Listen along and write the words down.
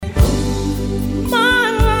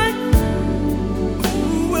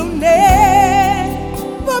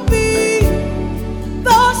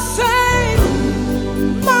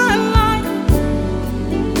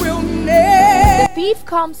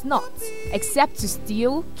comes not, except to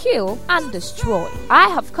steal, kill, and destroy. I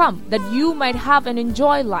have come that you might have and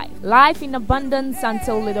enjoy life in abundance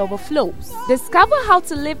until it overflows. Discover how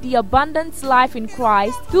to live the abundant life in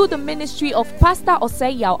Christ through the ministry of Pastor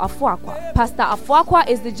Osei Afuakwa. Pastor Afuakwa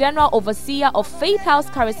is the General Overseer of Faith House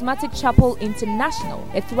Charismatic Chapel International,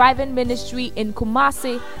 a thriving ministry in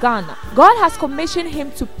Kumasi, Ghana. God has commissioned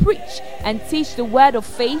him to preach and teach the word of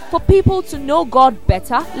faith for people to know God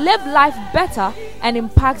better, live life better, and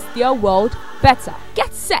impact their world better.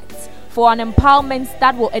 Get set for an empowerment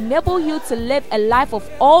that will enable you to live a life of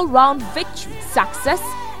all-round victory, success,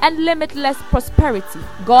 and limitless prosperity.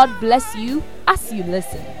 God bless you as you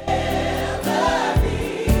listen.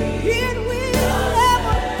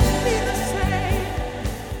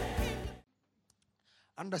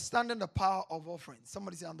 Understanding the power of offerings.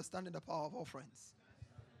 Somebody say, understanding the power of offerings.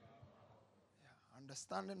 Yeah,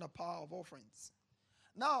 understanding the power of offerings.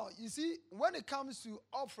 Now, you see, when it comes to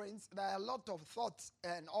offerings, there are a lot of thoughts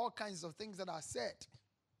and all kinds of things that are said.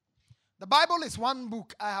 The Bible is one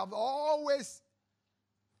book. I have always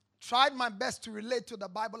tried my best to relate to the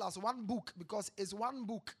Bible as one book because it's one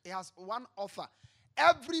book. It has one author.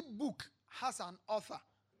 Every book has an author.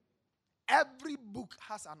 Every book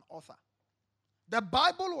has an author. The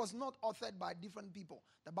Bible was not authored by different people.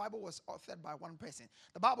 The Bible was authored by one person.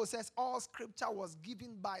 The Bible says all scripture was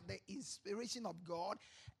given by the inspiration of God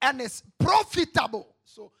and is profitable.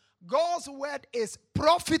 So God's word is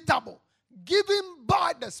profitable, given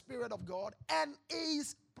by the Spirit of God and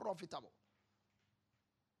is profitable.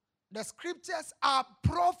 The scriptures are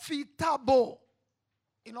profitable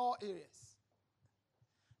in all areas.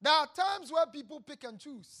 There are times where people pick and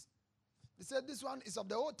choose. They said this one is of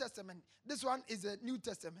the Old Testament. This one is the New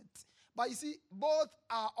Testament. But you see, both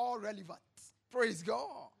are all relevant. Praise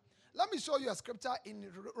God. Let me show you a scripture in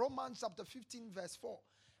Romans chapter 15 verse 4.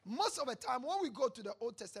 Most of the time when we go to the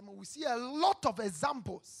Old Testament, we see a lot of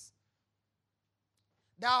examples.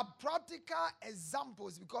 There are practical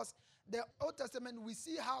examples because the Old Testament, we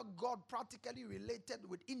see how God practically related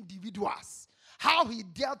with individuals. How he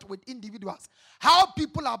dealt with individuals. How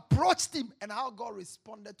people approached him and how God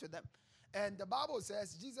responded to them. And the Bible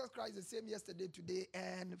says, Jesus Christ is the same yesterday, today,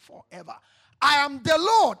 and forever. I am the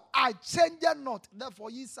Lord, I change not.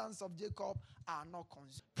 Therefore, ye sons of Jacob are not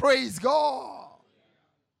consumed. Praise God.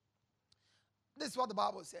 This is what the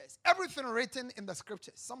Bible says. Everything written in the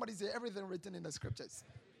scriptures. Somebody say, everything written in the scriptures.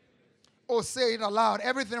 Oh, say it aloud.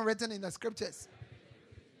 Everything written in the scriptures.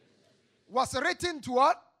 Was written to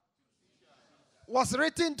what? Was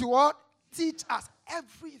written to what? Teach us.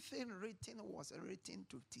 Everything written was written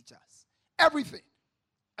to teach us. Everything.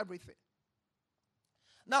 Everything.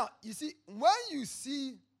 Now, you see, when you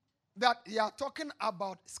see that they are talking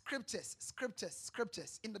about scriptures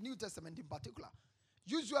in the New Testament in particular,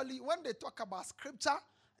 usually when they talk about scripture,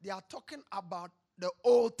 they are talking about the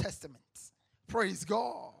Old Testament. Praise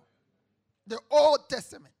God. The Old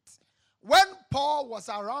Testament. When Paul was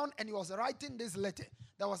around and he was writing this letter,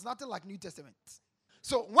 there was nothing like New Testament.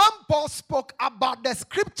 So when Paul spoke about the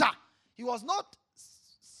scripture, he was not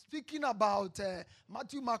speaking about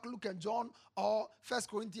Matthew, Mark, Luke, and John, or 1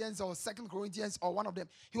 Corinthians or 2 Corinthians or one of them.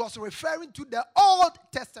 He was referring to the Old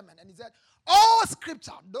Testament. And he said, all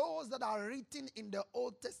scripture, those that are written in the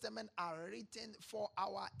Old Testament are written for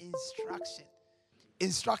our instruction.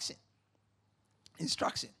 Instruction.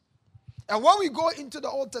 And when we go into the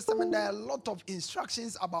Old Testament, there are a lot of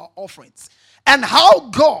instructions about offerings and how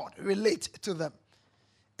God relates to them.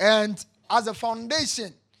 And as a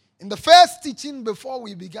foundation, in the first teaching before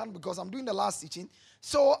we began, because I'm doing the last teaching,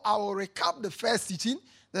 so I will recap the first teaching,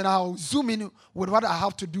 then I'll zoom in with what I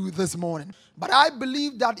have to do this morning. But I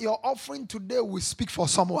believe that your offering today will speak for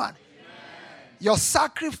someone. Amen. Your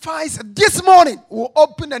sacrifice this morning will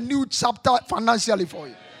open a new chapter financially for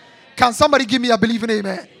you. Amen. Can somebody give me a believing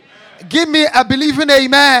amen? Amen. Give me a believing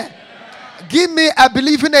amen. Amen. Give me a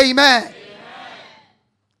believing amen.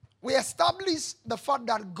 We establish the fact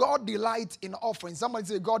that God delights in offerings. Somebody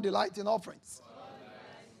say God delights in offerings.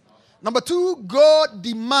 Number two, God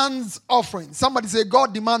demands offerings. Somebody say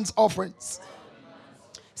God demands offerings.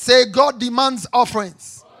 Say God demands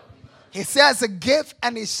offerings. He says, give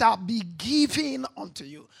and it shall be given unto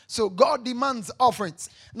you. So God demands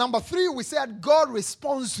offerings. Number three, we said God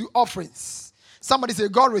responds to offerings. Somebody say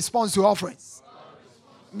God responds to offerings.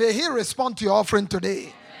 May he respond to your offering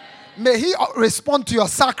today. May he respond to your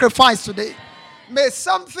sacrifice today. May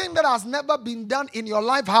something that has never been done in your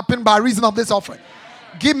life happen by reason of this offering.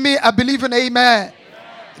 Give me a believing amen.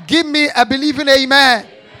 Give me a believing amen.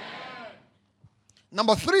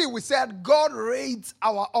 Number three, we said God rates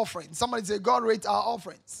our offerings. Somebody say God rates our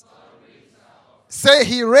offerings. Say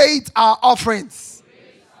he rates our offerings.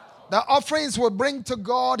 The offerings we bring to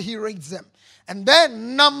God, he rates them. And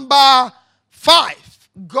then number 5,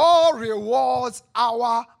 God rewards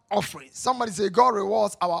our offerings. Somebody say, God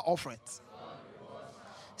rewards our offerings.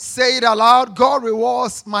 Say it aloud. God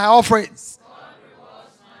rewards my offerings.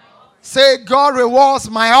 Say, God rewards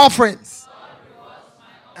my offerings.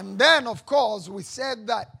 And then, of course, we said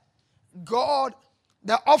that God,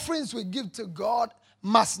 the offerings we give to God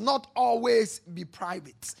must not always be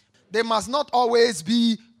private. They must not always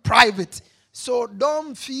be private. So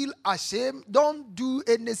don't feel ashamed. Don't do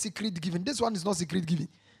any secret giving. This one is not secret giving.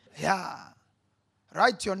 Yeah.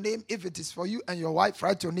 Write your name. If it is for you and your wife,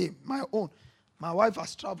 write your name. My own. My wife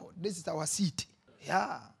has traveled. This is our seed.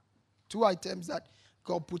 Yeah. 2 items that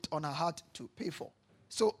God put on her heart to pay for.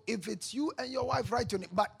 So if it's you and your wife, write your name.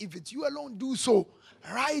 But if it's you alone, do so.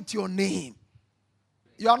 Write your name.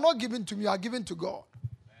 You are not giving to me, you are giving to God.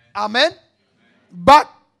 Amen? But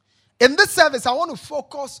in this service, I want to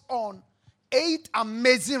focus on 8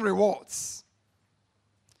 amazing rewards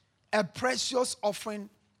a precious offering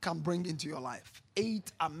can bring into your life.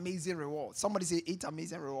 8 amazing rewards. Somebody say 8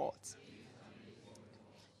 amazing rewards.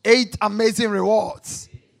 8 amazing rewards.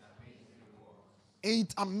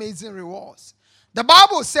 8 amazing rewards. The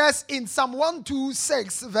Bible says in Psalm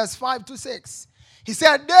 126, verse 5 to 6, he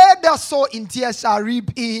said, they that sow in tears shall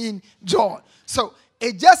reap in joy. So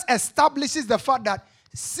it just establishes the fact that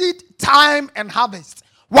seed time and harvest.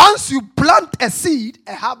 Once you plant a seed,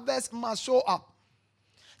 a harvest must show up.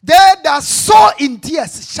 They that sow in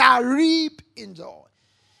tears shall reap in joy.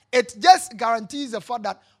 It just guarantees the fact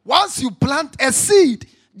that once you plant a seed,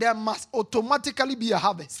 there must automatically be a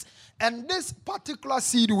harvest. And this particular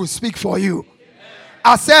seed will speak for you. Amen.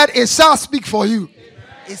 I said it shall speak for you. Amen.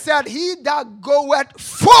 He said, he that goeth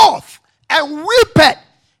forth and weepeth,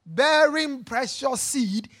 bearing precious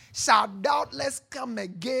seed, shall doubtless come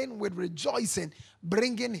again with rejoicing,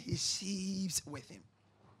 bringing his sheaves with him.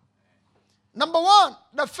 Number 1,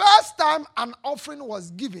 the first time an offering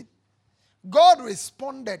was given, God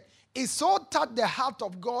responded. It so touched the heart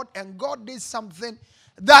of God, and God did something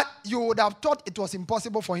that you would have thought it was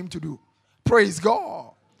impossible for him to do. Praise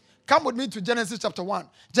God. Come with me to Genesis chapter 8,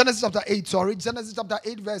 Genesis chapter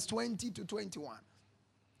 8, verse 20 to 21.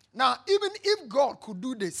 Now, even if God could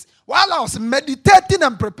do this, while I was meditating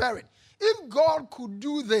and preparing, if God could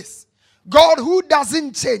do this, God who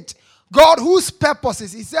doesn't change, God whose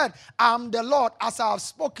purposes, he said, I am the Lord, as I have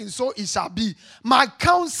spoken, so it shall be. My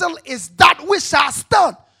counsel is that which shall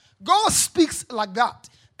stand. God speaks like that.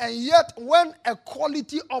 And yet, when a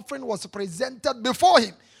quality offering was presented before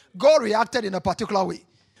him, God reacted in a particular way.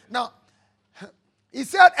 Now, he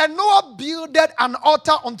said, and Noah builded an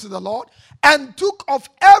altar unto the Lord and took of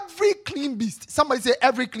every clean beast. Somebody say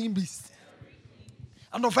every clean beast.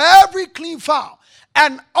 And of every clean fowl.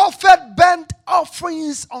 And offered burnt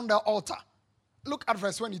offerings on the altar. Look at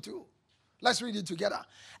verse 22. Let's read it together.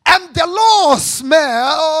 And the Lord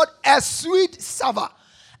smelled a sweet savour.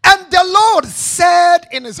 And the Lord said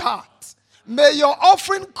in his heart, may your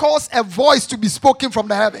offering cause a voice to be spoken from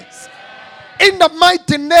the heavens. In the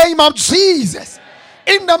mighty name of Jesus.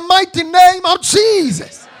 In the mighty name of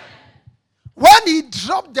Jesus. When he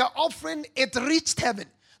dropped the offering, it reached heaven.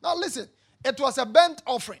 Now listen, it was a burnt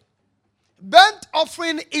offering. Burnt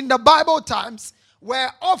offering in the Bible times were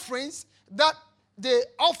offerings that they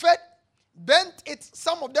offered, burnt it.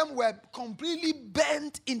 Some of them were completely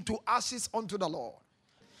burnt into ashes unto the Lord.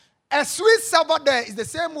 A sweet savour there is the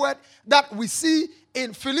same word that we see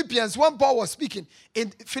in Philippians when Paul was speaking. In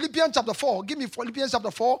Philippians chapter 4, give me Philippians chapter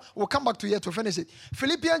 4. We'll come back to here to finish it.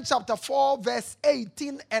 Philippians chapter 4, verse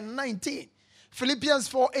 18 and 19. Philippians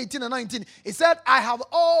 4, 18 and 19. It said,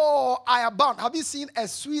 I abound. Have you seen a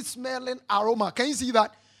sweet smelling aroma? Can you see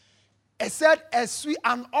that? It said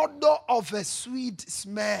an odor of a sweet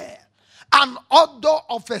smell. An odor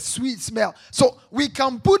of a sweet smell. So we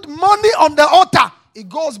can put money on the altar. It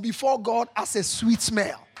goes before God as a sweet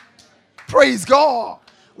smell. Praise God.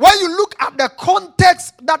 When you look at the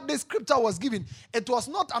context that this scripture was given, it was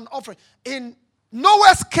not an offering. In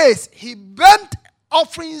Noah's case, he burnt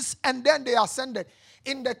offerings and then they ascended.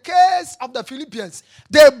 In the case of the Philippians,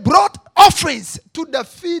 they brought offerings to the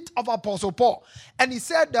feet of Apostle Paul. And he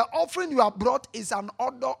said, the offering you have brought is an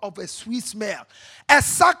odor of a sweet smell. A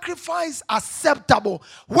sacrifice acceptable,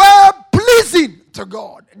 well pleasing to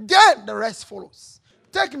God. Then the rest follows.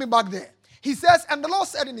 Take me back there. He says, and the Lord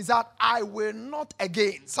said in his heart, I will not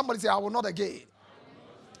again. Somebody say, I will not again.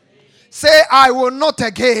 Say, I will not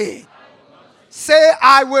again. Say,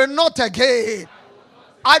 I will not again.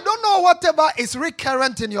 I don't know whatever is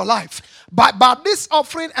recurrent in your life, but by this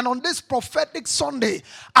offering and on this prophetic Sunday,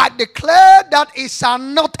 I declare that it shall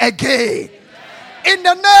not again. In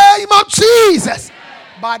the name of Jesus.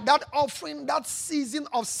 By that offering, that season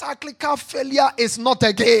of cyclical failure is not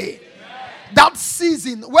again. That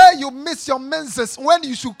season where you miss your menses when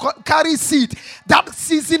you should carry seed, that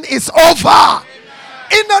season is over.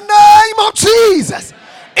 In the name of Jesus.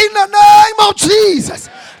 In the name of Jesus.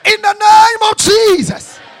 In the name of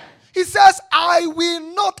Jesus. He says, I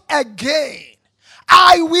will not again.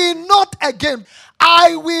 I will not again.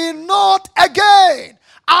 I will not again.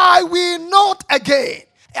 I will not again.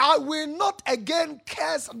 I will not again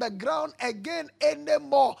curse the ground again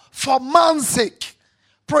anymore for man's sake.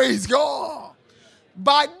 Praise God.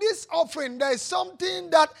 By this offering, there is something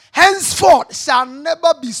that henceforth shall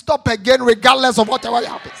never be stopped again, regardless of whatever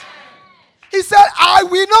happens. He said, I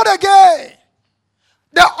will not again.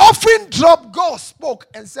 The offering dropped, God spoke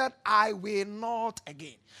and said, I will not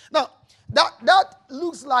again. Now, that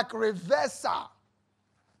looks like reversal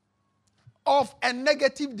of a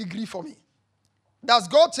negative degree for me. Does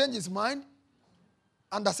God change his mind?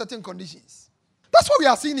 Under certain conditions. That's what we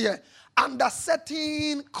are seeing here. Under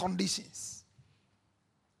certain conditions.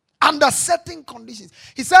 Under certain conditions.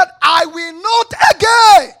 He said, I will not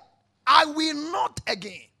again. I will not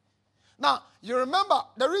again. Now, you remember,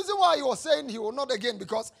 the reason why he was saying he will not again,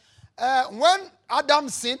 because when Adam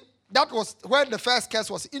sinned, that was where the first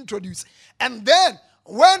curse was introduced. And then,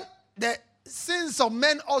 when the sins of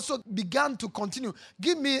men also began to continue.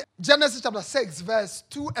 Give me Genesis chapter 6, verse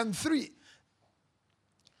 2 and 3.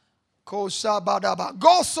 God saw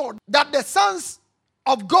that the sons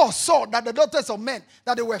of God saw that the daughters of men,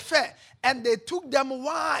 that they were fair, and they took them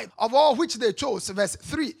wives of all which they chose. Verse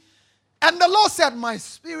 3. And the Lord said, my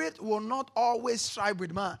spirit will not always strive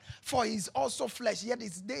with man, for he is also flesh, yet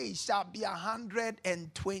his days shall be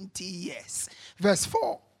 120 years. Verse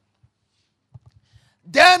 4.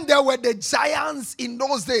 Then there were the giants in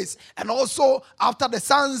those days, and also after the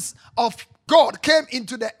sons of God came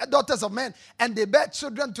into the daughters of men, and they bare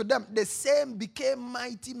children to them, the same became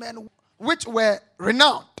mighty men, which were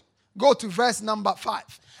renowned. Go to verse number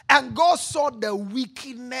 5. And God saw the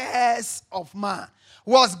wickedness of man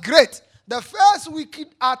was great. The first wicked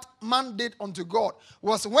act man did unto God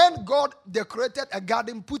was when God decorated a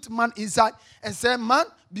garden, put man inside, and said, man,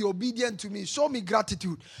 be obedient to me, show me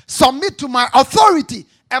gratitude, submit to my authority.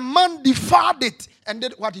 And man defied it and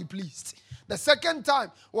did what he pleased. The second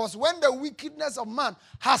time was when the wickedness of man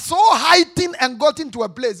has so heightened and gotten to a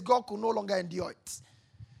place God could no longer endure it.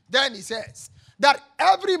 Then he says that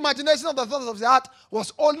every imagination of the thoughts of the heart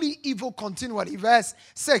was only evil continually. Verse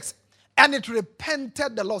 6. And it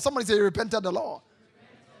repented the Lord. Somebody say, repented the Lord.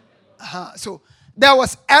 So there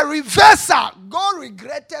was a reversal. God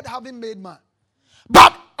regretted having made man.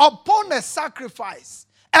 But upon a sacrifice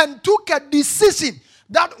and took a decision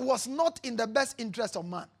that was not in the best interest of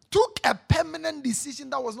man. Took a permanent decision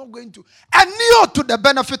that was not going to inure to the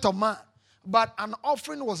benefit of man. But an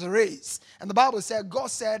offering was raised. And the Bible said,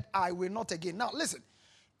 God said, I will not again. Now listen,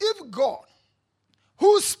 if God,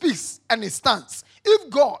 who speaks and it stands, if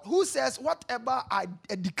God, who says whatever I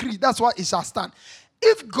decree, that's what it shall stand.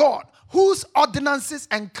 If God, whose ordinances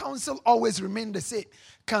and counsel always remain the same,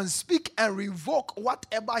 can speak and revoke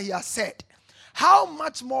whatever he has said, how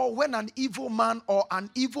much more when an evil man or an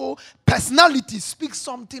evil personality speaks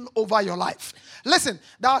something over your life? Listen,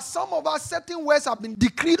 there are some of us, certain words have been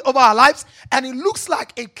decreed over our lives, and it looks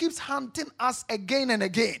like it keeps hunting us again and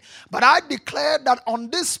again. But I declare that on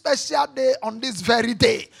this special day, on this very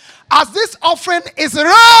day, as this offering is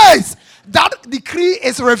raised, that decree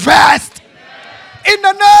is reversed. In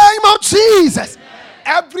the name of Jesus.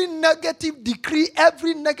 Every negative decree,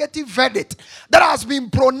 every negative verdict that has been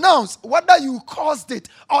pronounced, whether you caused it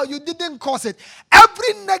or you didn't cause it,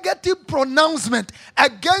 every negative pronouncement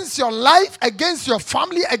against your life, against your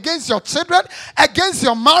family, against your children, against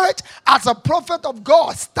your marriage, as a prophet of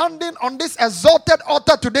God standing on this exalted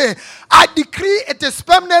altar today, I decree it is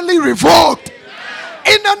permanently revoked.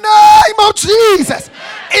 In the name of Jesus.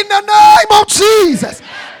 In the name of Jesus.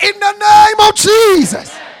 In the name of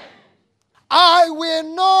Jesus. I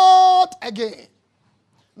will not again.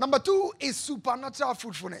 Number 2 is supernatural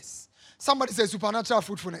fruitfulness. Somebody say supernatural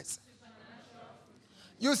fruitfulness.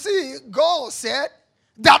 You see, God said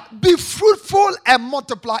that be fruitful and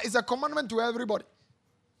multiply is a commandment to everybody.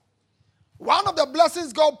 One of the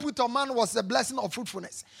blessings God put on man was the blessing of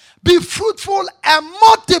fruitfulness. Be fruitful and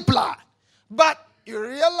multiply. But you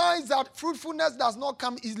realize that fruitfulness does not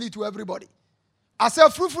come easily to everybody. I said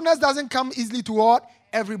fruitfulness doesn't come easily to what?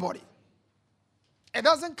 Everybody. It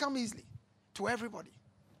doesn't come easily to everybody.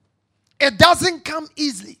 It doesn't come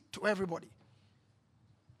easily to everybody.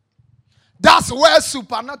 That's where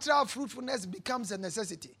supernatural fruitfulness becomes a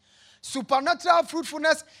necessity. Supernatural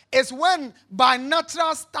fruitfulness is when by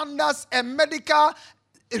natural standards and medical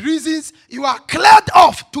reasons you are cleared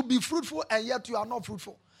off to be fruitful and yet you are not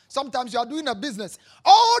fruitful. Sometimes you are doing a business.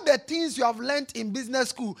 All the things you have learned in business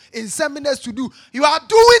school, in seminars to do, you are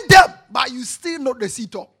doing them, but you still not the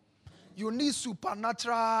seat up. You need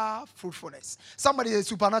supernatural fruitfulness. Somebody say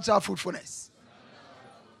supernatural fruitfulness.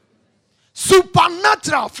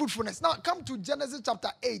 Supernatural fruitfulness. Now come to Genesis chapter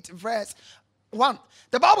 8, verse 1.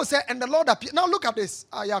 The Bible said, and the Lord appeared. Now look at this.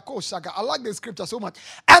 I like the scripture so much.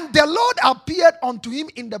 And the Lord appeared unto him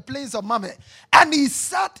in the plains of Mamre, and he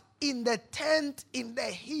sat in the tent in the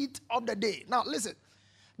heat of the day. Now listen.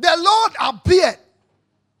 The Lord appeared.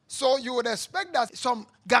 So you would expect that some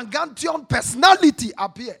gargantuan personality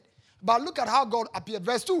appeared. But look at how God appeared.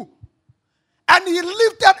 Verse 2. And he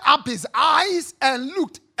lifted up his eyes and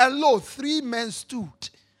looked, and lo, 3 men stood.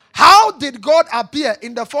 How did God appear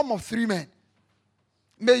in the form of 3 men?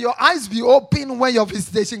 May your eyes be open when your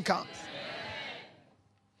visitation comes.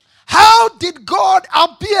 How did God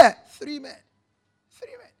appear? 3 men. 3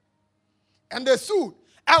 men. And they stood.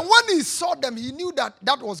 And when he saw them, he knew that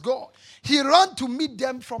that was God. He ran to meet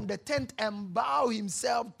them from the tent and bowed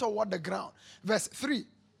himself toward the ground. Verse 3.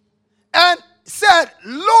 And said,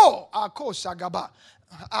 Lo, I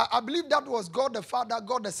believe that was God the Father,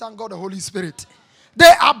 God the Son, God the Holy Spirit.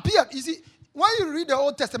 They appeared. You see, when you read the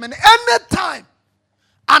Old Testament, anytime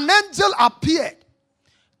an angel appeared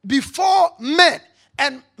before men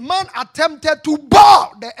and man attempted to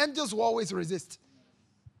bow, the angels will always resist.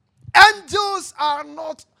 Angels are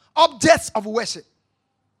not objects of worship.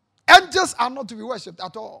 Angels are not to be worshipped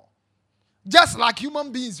at all. Just like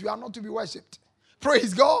human beings, we are not to be worshipped.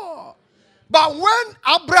 Praise God. But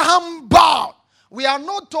when Abraham bowed, we are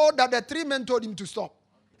not told that the 3 men told him to stop.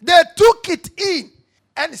 They took it in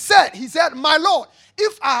and said, he said, My Lord,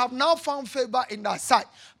 if I have now found favor in thy sight,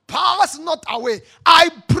 pass not away. I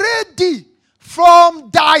pray thee from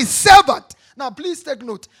thy servant. Now, please take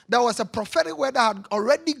note. There was a prophetic word that had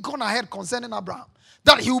already gone ahead concerning Abraham,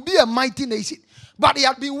 that he will be a mighty nation. But he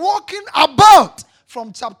had been walking about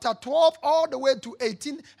from chapter 12 all the way to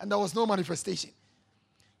 18, and there was no manifestation.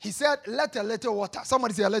 He said, let a little water.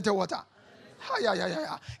 Somebody say a little water.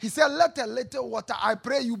 He said, let a little water, I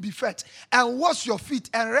pray you be fed, and wash your feet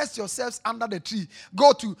and rest yourselves under the tree.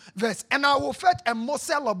 Go to verse. And I will fetch a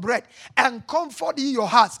morsel of bread and comfort ye your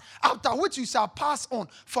hearts, after which you shall pass on.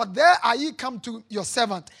 For there are ye come to your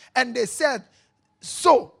servant. And they said,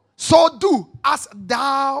 So do as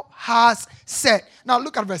thou hast said. Now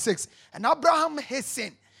look at verse 6. And Abraham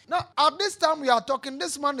hastened. Now at this time we are talking,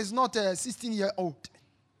 this man is not a 16-year-old.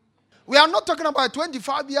 We are not talking about a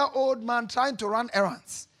 25-year-old man trying to run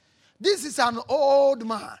errands. This is an old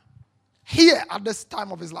man here at this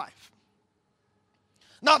time of his life.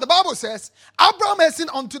 Now the Bible says, Abraham hastened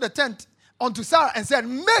unto the tent, unto Sarah, and said,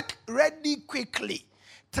 Make ready quickly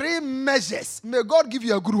 3 measures. May God give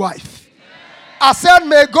you a good wife. Amen. I said,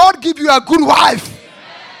 may God give you a good wife.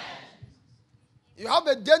 Amen. You have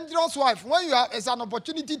a dangerous wife. When you have, it's an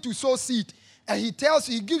opportunity to sow seed, and he tells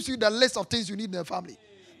you, he gives you the list of things you need in the family.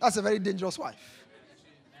 That's a very dangerous wife.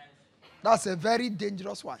 That's a very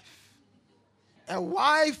dangerous wife. A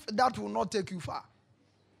wife that will not take you far.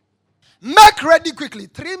 Make ready quickly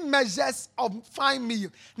 3 measures of fine meal.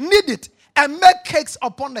 Knead it and make cakes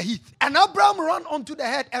upon the heath. And Abraham ran unto the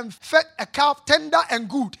head and fed a calf tender and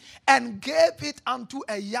good, and gave it unto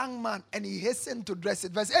a young man, and he hastened to dress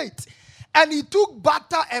it. Verse 8. And he took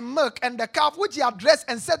butter and milk and the calf which he had dressed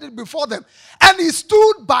and set it before them. And he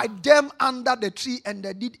stood by them under the tree, and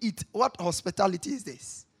they did eat. What hospitality is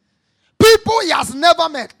this? People he has never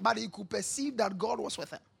met, but he could perceive that God was with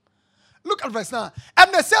him. Look at verse 9.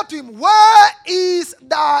 And they said to him, Where is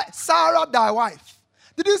Sarah thy wife?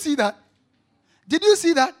 Did you see that? Did you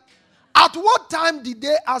see that? At what time did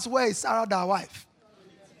they ask, Where is Sarah thy wife?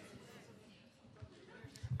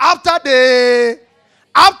 After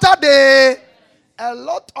a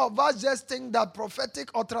lot of us just think that prophetic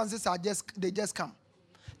utterances they just come.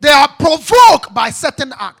 They are provoked by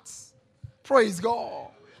certain acts. Praise God.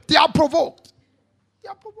 They are provoked. They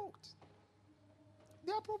are provoked.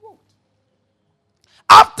 They are provoked.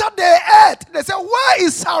 After they ate, they say, Where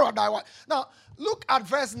is Sarah thy wife? Now, look at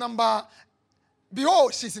verse number.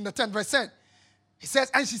 Behold, she's in the tent, verse 10. He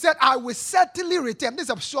says, and she said, I will certainly return. This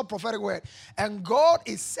is a short prophetic word. And God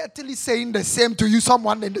is certainly saying the same to you,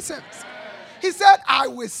 someone in the sense. He said, I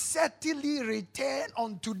will certainly return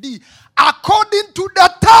unto thee according to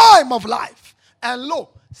the time of life. And lo,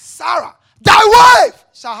 Sarah, thy wife,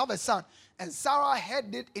 shall have a son. And Sarah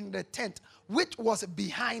had it in the tent which was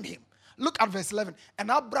behind him. Look at verse 11.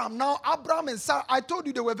 And Abraham and Sarah, I told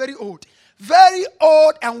you they were very old. very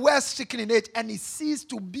old and well stricken in age, and he ceased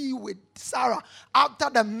to be with Sarah after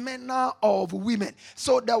the manner of women.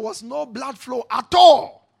 So there was no blood flow at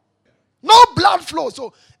all. No blood flow.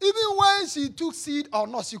 So even when she took seed or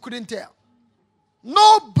not, she couldn't tell.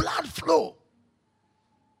 No blood flow.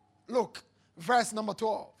 Look, verse number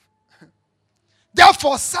 12.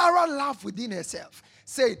 Therefore Sarah laughed within herself,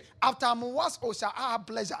 saying, after I was old shall I have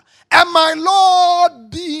pleasure, and my Lord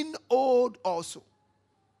being old also.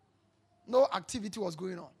 No activity was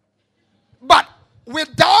going on. But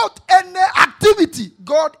without any activity,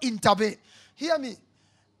 God intervened. Hear me.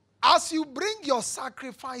 As you bring your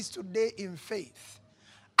sacrifice today in faith,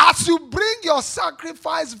 as you bring your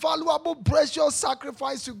sacrifice, valuable, precious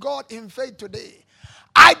sacrifice to God in faith today,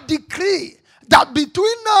 I decree that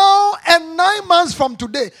between now and 9 months from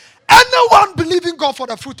today, anyone believing God for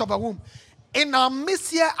the fruit of a womb, in our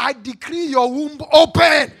midst here, I decree your womb open.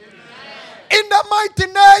 Amen. In the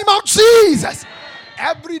mighty name of Jesus.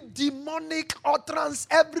 Every demonic utterance,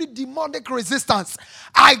 every demonic resistance,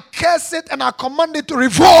 I curse it and I command it to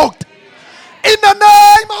revoke. In the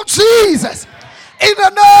name of Jesus. In the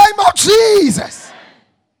name of Jesus.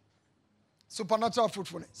 Supernatural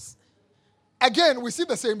fruitfulness. Again, we see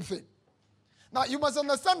the same thing. Now, you must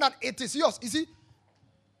understand that it is yours. You see,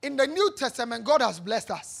 in the New Testament, God has blessed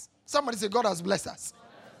us. Somebody say, God has blessed us.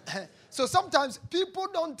 So sometimes people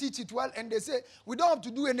don't teach it well and they say, we don't have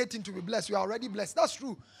to do anything to be blessed. We are already blessed. That's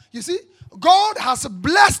true. You see, God has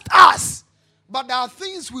blessed us, but there are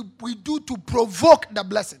things we do to provoke the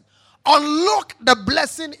blessing. Unlock the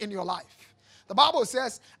blessing in your life. The Bible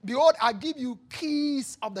says, behold, I give you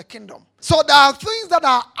keys of the kingdom. So there are things that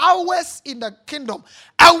are ours in the kingdom,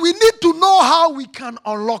 and we need to know how we can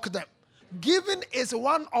unlock them. Giving is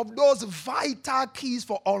one of those vital keys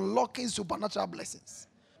for unlocking supernatural blessings.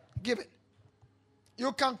 Giving.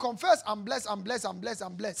 You can confess, I'm blessed, I'm blessed, I'm blessed,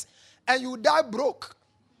 I'm blessed, and you die broke.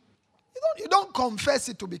 You don't confess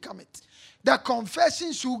it to become it. The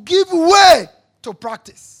confession should give way to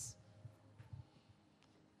practice.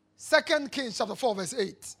 2 Kings chapter 4 verse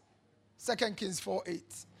 8. 2 Kings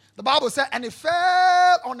 4:8. The Bible said, and it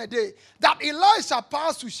fell on a day that Elisha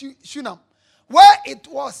passed to Shunem, where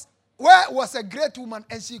was a great woman,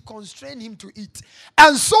 and she constrained him to eat.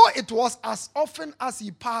 And so it was, as often as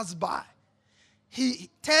he passed by, he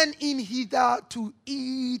turned in hither to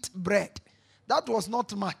eat bread. That was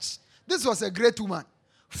not much. This was a great woman.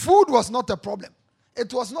 Food was not a problem.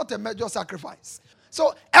 It was not a major sacrifice.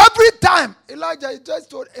 So every time, Elijah just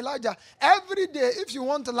told Elijah, every day, if you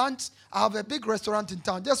want lunch, I have a big restaurant in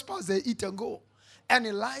town. Just pass there, eat and go. And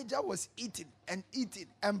Elijah was eating and eating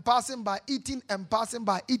and passing by, eating and passing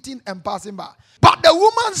by, eating and passing by. But the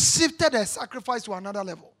woman shifted her sacrifice to another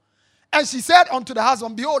level. And she said unto the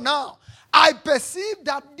husband, behold, now I perceive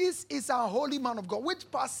that this is a holy man of God, which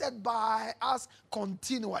passed by us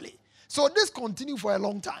continually. So this continued for a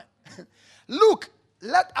long time. Look,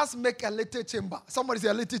 let us make a little chamber. Somebody say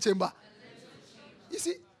a little chamber. You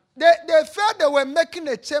see, they felt they were making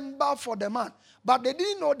a chamber for the man, but they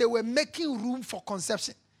didn't know they were making room for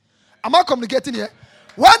conception. Am I communicating here?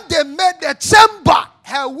 When they made the chamber,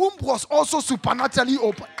 her womb was also supernaturally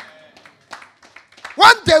open.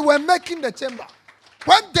 When they were making the chamber,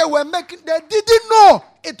 they didn't know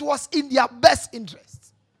it was in their best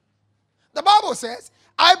interest. The Bible says,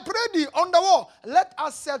 I pray thee on the wall, let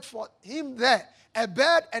us set for him there a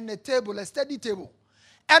bed and a table, a steady table,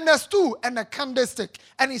 and a stool and a candlestick.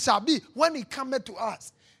 And it shall be, when he cometh to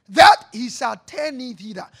us, that he shall turn it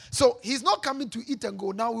hither. So he's not coming to eat and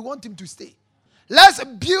go. Now we want him to stay. Let's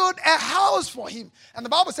build a house for him. And the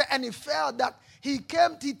Bible said, and it fell that he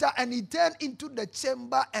came thither and he turned into the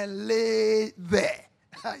chamber and lay there.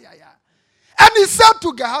 And he said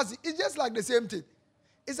to Gehazi, it's just like the same thing.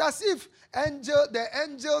 It's as if the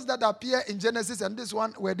angels that appear in Genesis and this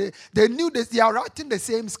one, where they knew this, they are writing the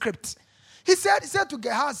same script. He said to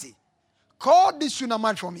Gehazi, call this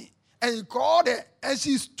Shunammite for me. And he called her, and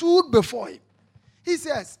she stood before him. He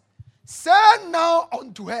says, say now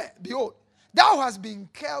unto her, behold, thou hast been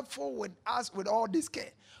careful with us with all this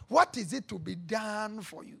care. What is it to be done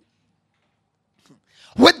for you?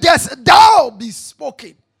 With this thou be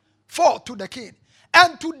spoken for to the king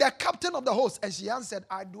and to the captain of the host. And she answered,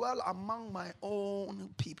 I dwell among my own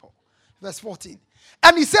people. Verse 14.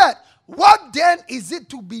 And he said, what then is it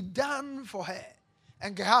to be done for her?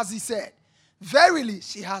 And Gehazi said, verily,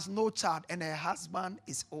 she has no child, and her husband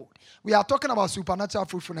is old. We are talking about supernatural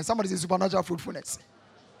fruitfulness. Somebody say supernatural fruitfulness.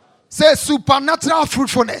 Say supernatural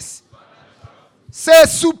fruitfulness. Say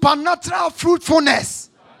supernatural fruitfulness.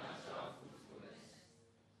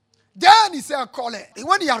 Then he said, call her.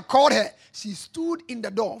 When he had called her, she stood in the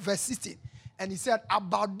door. Verse 16. And he said,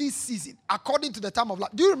 about this season, according to the time of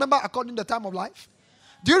life. Do you remember according to the time of life?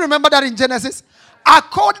 Do you remember that in Genesis?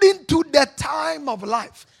 According to the time of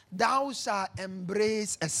life, thou shalt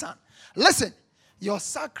embrace a son. Listen, your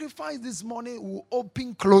sacrifice this morning will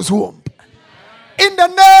open close womb. In the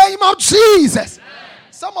name of Jesus.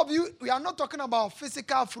 Some of you, we are not talking about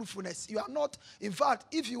physical fruitfulness. You are not, in fact,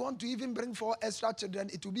 if you want to even bring 4 extra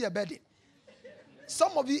children, it will be a burden.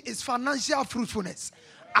 Some of you is financial fruitfulness.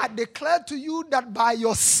 I declare to you that by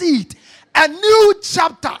your seed, a new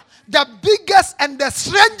chapter, the biggest and the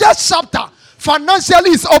strangest chapter,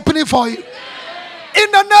 financially is opening for you.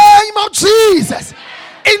 In the name of Jesus.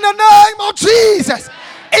 In the name of Jesus.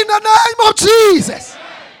 In the name of Jesus.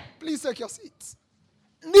 Please take your seats.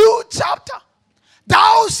 New chapter.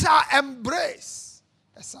 Thou shalt embrace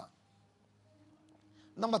a son.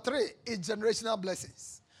 Number 3 is generational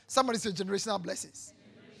blessings. Somebody say generational blessings.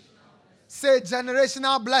 Say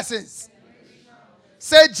generational blessings.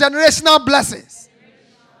 Say generational blessings.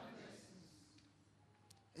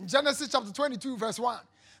 In Genesis chapter 22 verse 1,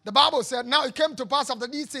 the Bible said, now it came to pass after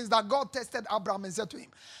these things that God tested Abraham and said to him,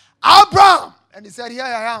 Abraham, and he said, here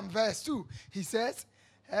I am. Verse 2, he says,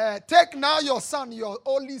 take now your son, your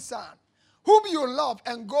only son, whom you love,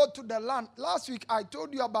 and go to the land. Last week I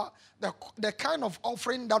told you about the kind of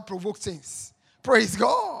offering that provokes things. Praise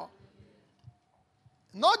God.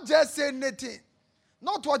 Not just say anything.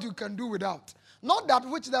 Not what you can do without. Not that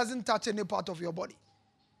which doesn't touch any part of your body.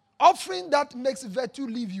 Offering that makes virtue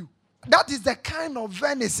leave you. That is the kind of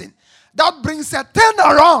venison that brings a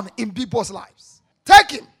turnaround in people's lives.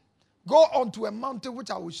 Take him. Go on to a mountain which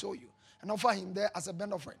I will show you, and offer him there as a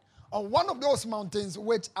burnt offering. On one of those mountains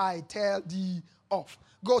which I tell thee of.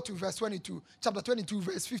 Go to verse 22. Chapter 22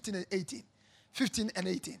 verse 15 and 18. 15 and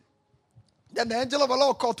 18. Then the angel of the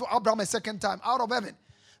Lord called to Abraham a second time out of heaven.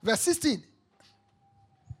 Verse 16.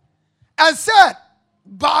 And said,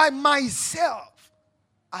 by myself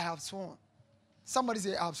I have sworn. Somebody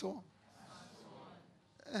say, I have sworn.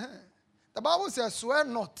 The Bible says, swear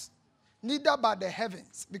not, neither by the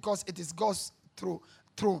heavens, because it is God's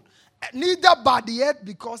throne, neither by the earth,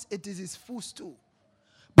 because it is his footstool.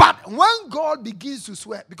 But when God begins to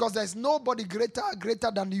swear, because there is nobody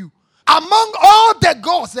greater than you, among all the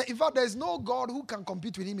gods, in fact, there is no God who can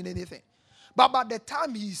compete with him in anything. But by the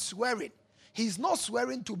time he is swearing, he's not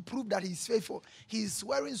swearing to prove that he's faithful. He's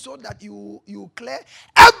swearing so that you clear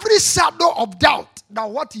every shadow of doubt that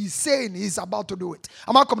what he's saying, he's about to do it.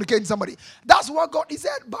 Am I communicating somebody? That's what God, he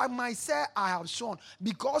said, by myself I have shown.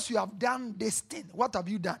 Because you have done this thing. What have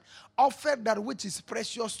you done? Offered that which is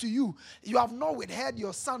precious to you. You have not withheld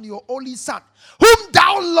your son, your only son, whom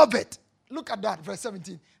thou lovest. Look at that, verse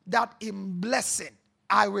 17. That in blessing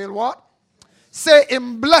I will what? Say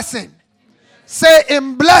in blessing. Say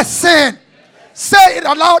in blessing. Say it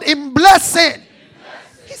aloud, in blessing.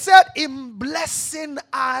 He said, in blessing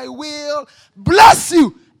I will bless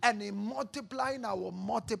you. And in multiplying I will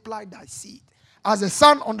multiply thy seed. As a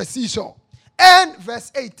sand on the seashore. And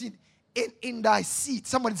verse 18, in thy seed.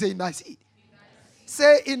 Somebody say in thy seed.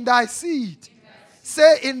 Say in thy seed.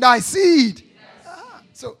 Say in thy seed.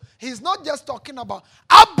 So he's not just talking about,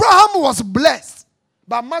 Abraham was blessed,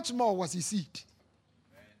 but much more was his seed.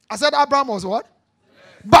 I said Abraham was what?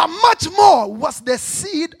 But much more was the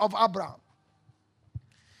seed of Abraham.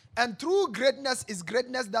 And true greatness is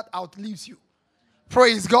greatness that outlives you.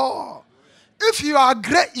 Praise God. If you are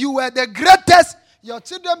great, you were the greatest, your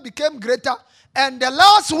children became greater, and the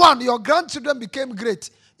last one, your grandchildren became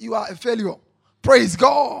great, you are a failure. Praise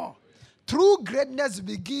God. True greatness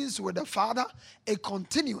begins with the Father. It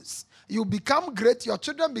continues. You become great, your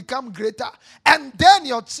children become greater, and then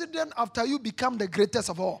your children after you become the greatest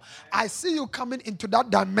of all. I see you coming into that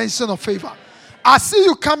dimension of favor. I see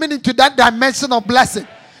you coming into that dimension of blessing.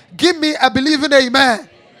 Give me a believing amen.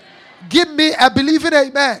 Give me a believing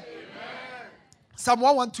amen. Psalm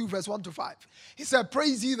 112 verse 1 to 5. He said,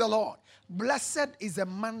 praise ye the Lord. Blessed is the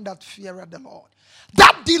man that feareth the Lord,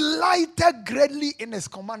 that delighted greatly in his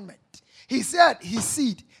commandment. He said, his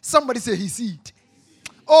seed. Somebody say his seed.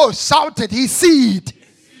 Oh, shouted, his seed.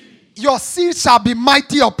 Your seed shall be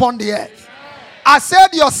mighty upon the earth. I said,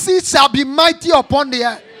 your seed shall be mighty upon the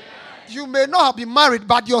earth. You may not have been married,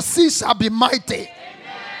 but your seed shall be mighty.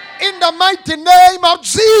 In the mighty name of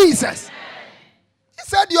Jesus. He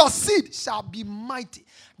said, your seed shall be mighty.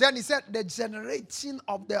 Then he said, the generation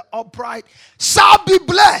of the upright shall be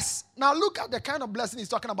blessed. Now look at the kind of blessing he's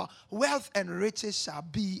talking about. Wealth and riches shall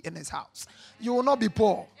be in his house. You will not be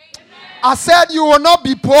poor. Amen. I said you will not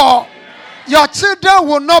be poor. Amen. Your children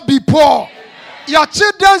will not be poor. Amen. Your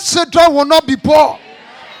children's children will not be poor. Amen.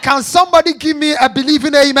 Can somebody give me a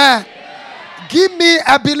believing amen? Amen. Give me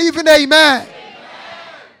a believing amen. Amen.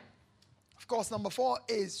 course, number 4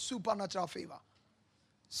 is supernatural favor.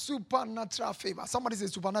 Supernatural favor. Somebody say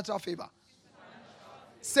supernatural favor.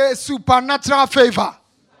 Say supernatural favor.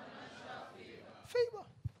 Favor.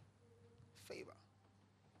 Favor.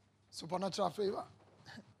 Supernatural favor.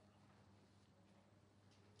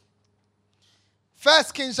 1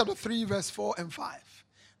 Kings chapter 3 verse 4 and 5.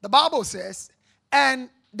 The Bible says, and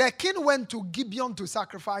the king went to Gibeon to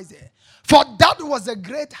sacrifice there, for that was a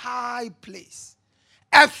great high place.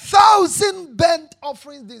 1,000 burnt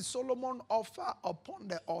offerings did Solomon offer upon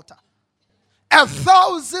the altar.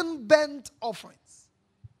 1,000 burnt offerings.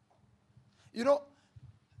 You know,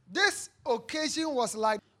 this occasion was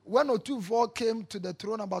like when Otumfuo came to the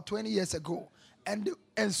throne about 20 years ago. And the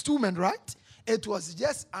instrument, right? It was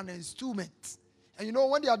just an instrument. And you know,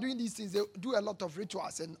 when they are doing these things, they do a lot of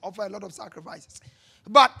rituals and offer a lot of sacrifices.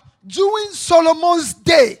 But during Solomon's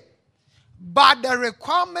day, by the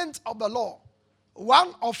requirement of the law,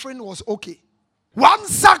 one offering was okay. One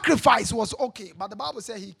sacrifice was okay. But the Bible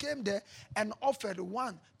said he came there and offered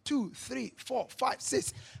 1, 2, 3, 4, 5,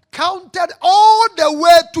 6. Counted all the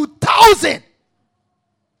way to 1,000.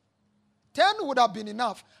 10 would have been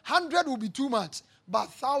enough. 100 would be too much. But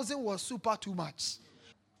 1,000 was super too much.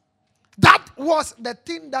 That was the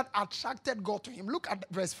thing that attracted God to him. Look at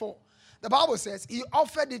verse 4. The Bible says he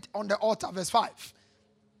offered it on the altar. Verse 5.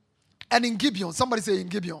 And in Gibeon. Somebody say in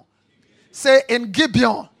Gibeon. Say in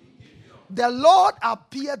Gibeon. The Lord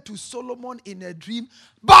appeared to Solomon in a dream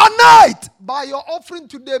by night. By your offering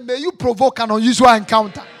today, may you provoke an unusual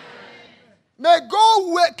encounter. May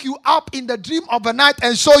God wake you up in the dream of the night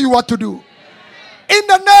and show you what to do. In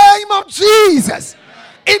the name of Jesus.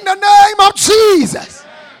 In the name of Jesus.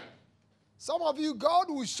 Some of you, God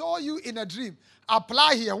will show you in a dream.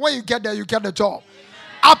 Apply here. When you get there, you get the job.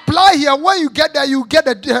 Apply here. When you get there, you get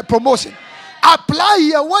the promotion. Apply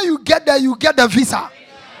here. When you get there, you get the visa.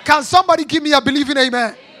 Can somebody give me a believing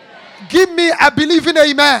amen? Give me a believing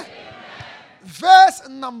amen. Verse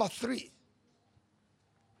number 3.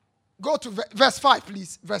 Go to verse 5,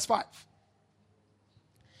 please. Verse 5.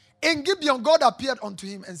 In Gibeon, God appeared unto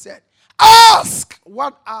him and said, ask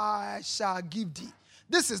what I shall give thee.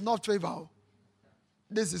 This is not favor.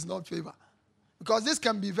 This is not favor. Because this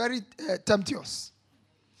can be very temptuous.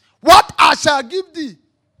 What I shall give thee.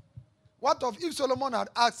 What of if Solomon had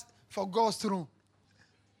asked for God's throne?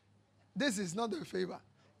 This is not the favor.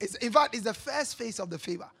 In fact, it's the first phase of the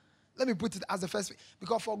favor. Let me put it as the first phase.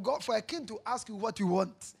 Because for a king to ask you what you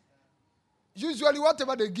want, usually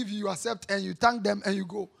whatever they give you, you accept and you thank them and you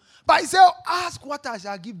go. But he said, ask what I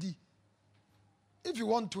shall give thee. If you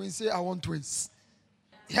want twins, say, I want twins.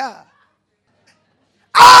 Yeah.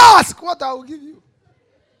 Ask what I will give you.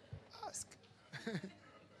 Ask.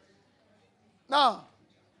 Now,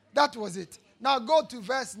 that was it. Now go to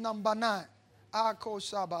verse number 9.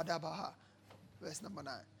 Verse number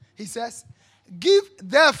 9. He says, give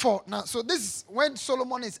therefore. Now, so this is when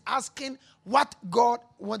Solomon is asking what God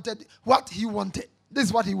wanted, what he wanted. This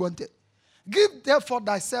is what he wanted. Give therefore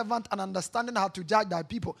thy servant an understanding how to judge thy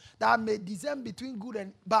people, that I may discern between good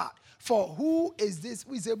and bad. For who is this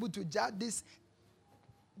who is able to judge this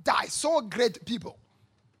thy so great people?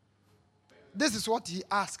 This is what he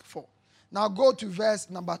asked for. Now go to verse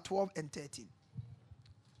number 12 and 13.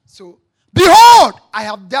 So, behold, I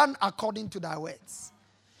have done according to thy words.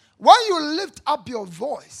 When you lift up your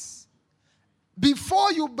voice,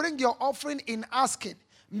 before you bring your offering in asking,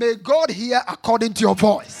 may God hear according to your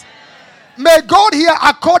voice. May God hear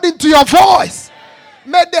according to your voice.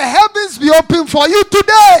 May the heavens be open for you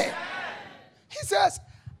today. He says,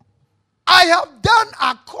 I have done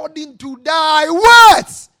according to thy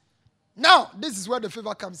words. Now, this is where the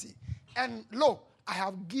favor comes in. And lo, I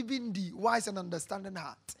have given thee wise and understanding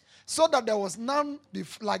heart, so that there was none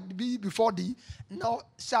like thee before thee, nor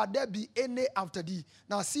shall there be any after thee.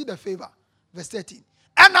 Now see the favor. Verse 13.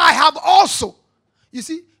 And I have also, you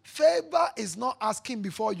see, favor is not asking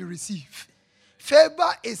before you receive.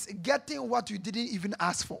 Favor is getting what you didn't even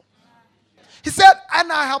ask for. He said,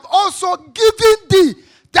 and I have also given thee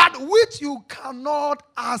that which you cannot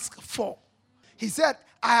ask for. He said,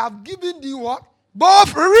 I have given thee what?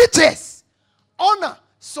 Both riches, honor,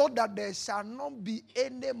 so that there shall not be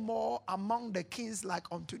any more among the kings like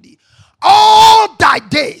unto thee all thy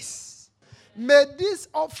days. May this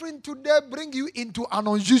offering today bring you into an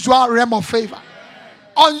unusual realm of favor.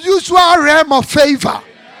 Unusual realm of favor.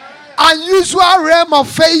 Unusual realm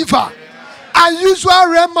of favor. Unusual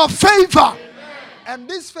realm of favor. And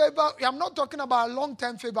this favor, I'm not talking about a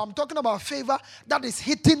long-term favor. I'm talking about favor that is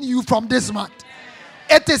hitting you from this month.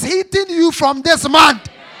 It is hitting you from this month.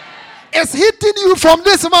 It's hitting you from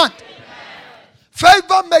this month.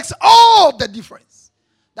 Favor makes all the difference.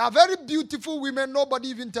 There are very beautiful women. Nobody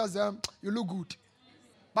even tells them, you look good.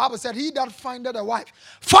 Bible said, he that findeth a wife,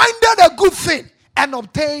 findeth a good thing and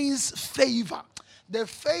obtains favor. The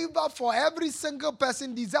favor for every single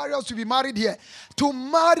person desirous to be married here. To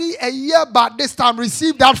marry a year by this time,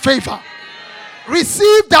 receive that favor.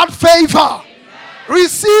 Receive that favor.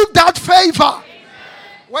 Receive that favor.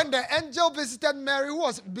 When the angel visited Mary, who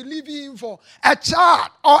was believing him for a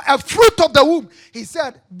child or a fruit of the womb, he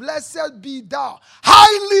said, blessed be thou,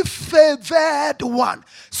 highly favored one.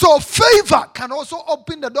 So favor can also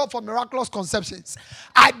open the door for miraculous conceptions.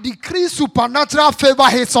 I decree supernatural favor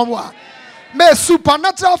hit someone. May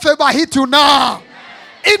supernatural favor hit you now.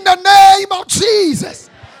 In the name of Jesus.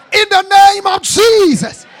 In the name of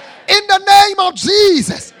Jesus. In the name of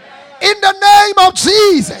Jesus. In the name of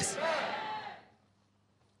Jesus.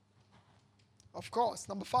 Of course,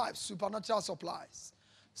 number 5, supernatural supplies.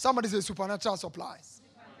 Somebody say supernatural supplies.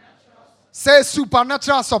 Say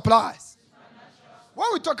supernatural supplies. When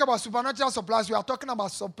we talk about supernatural supplies, we are talking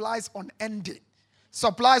about supplies unending.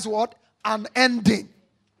 Supplies what? Unending.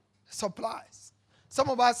 Supplies. Some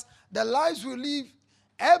of us, the lives we live,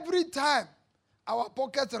 every time our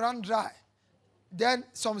pockets run dry, then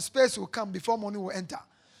some space will come before money will enter.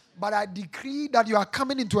 But I decree that you are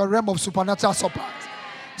coming into a realm of supernatural supplies.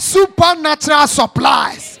 Supernatural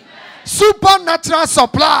supplies. Supernatural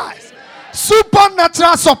supplies.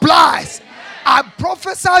 Supernatural supplies. I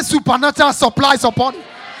prophesy supernatural supplies upon you.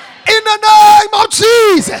 In the name of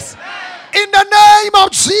Jesus. In the name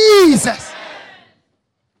of Jesus.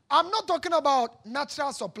 I'm not talking about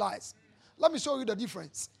natural supplies. Let me show you the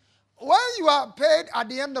difference. When you are paid at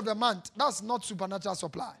the end of the month, that's not supernatural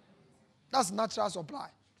supply. That's natural supply.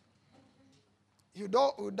 You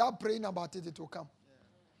don't, without praying about it, it will come.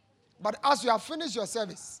 But as you have finished your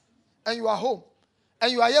service and you are home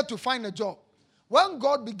and you are here to find a job, when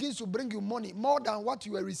God begins to bring you money more than what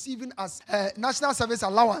you were receiving as a national service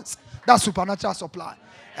allowance, that's supernatural supply.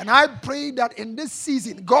 And I pray that in this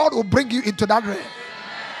season, God will bring you into that realm.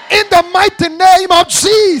 In the mighty name of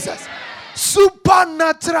Jesus.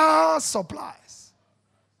 Supernatural supplies.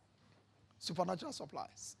 Supernatural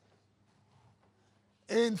supplies.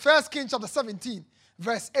 In 1 Kings chapter 17,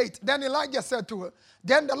 verse 8, then Elijah said to her,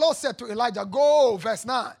 then the Lord said to Elijah, go, verse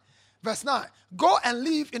 9, go and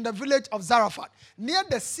live in the village of Zarephath, near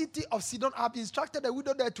the city of Sidon. I have instructed the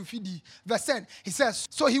widow there to feed thee. Verse 10, he says,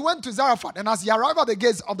 so he went to Zarephath, and as he arrived at the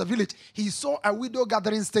gates of the village, he saw a widow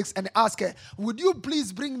gathering sticks and asked her, would you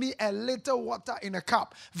please bring me a little water in a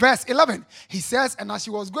cup? Verse 11, he says, and as she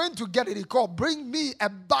was going to get it, he called, bring me a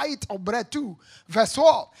bite of bread too. Verse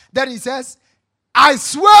 12, then he says, I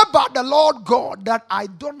swear by the Lord God that I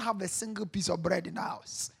don't have a single piece of bread in the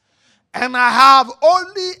house. And I have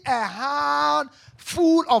only a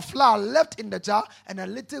handful of flour left in the jar and a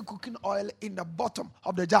little cooking oil in the bottom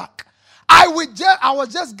of the jar. I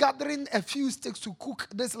was just gathering a few sticks to cook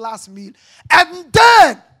this last meal. And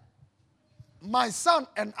then my son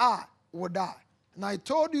and I will die. And I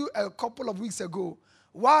told you a couple of weeks ago,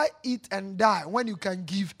 why eat and die when you can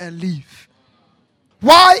give and live?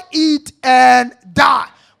 Why eat and die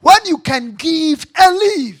when you can give and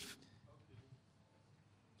live?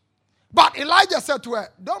 But Elijah said to her,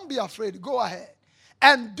 don't be afraid, go ahead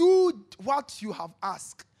and do what you have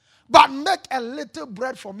asked. But make a little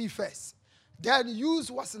bread for me first. Then use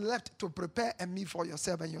what's left to prepare a meal for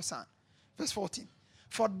yourself and your son. Verse 14.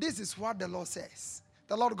 For this is what the Lord says,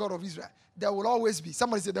 the Lord God of Israel, there will always be.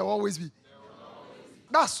 Somebody say there will always be.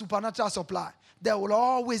 That's supernatural supply. There will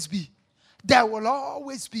always be. There will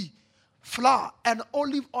always be flour and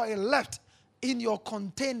olive oil left in your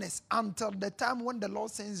containers until the time when the Lord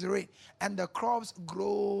sends rain and the crops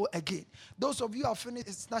grow again. Those of you who have finished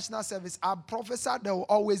this national service, I prophesy there will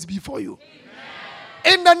always be for you.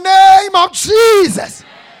 Amen. In the name of Jesus.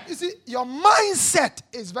 Amen. You see, your mindset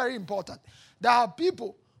is very important. There are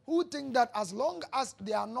people who think that as long as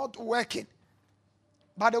they are not working,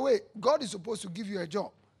 by the way, God is supposed to give you a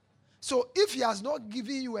job. So if he has not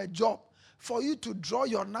given you a job, for you to draw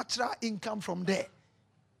your natural income from there,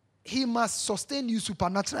 he must sustain you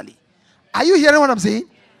supernaturally. Are you hearing what I'm saying?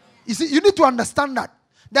 You see, you need to understand that.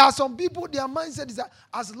 There are some people, their mindset is that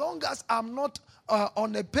as long as I'm not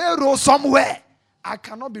on a payroll somewhere, I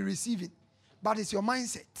cannot be receiving. But it's your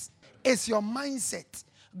mindset. It's your mindset.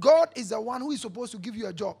 God is the one who is supposed to give you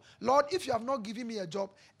a job. Lord, if you have not given me a job,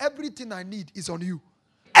 everything I need is on you.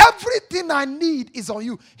 Everything I need is on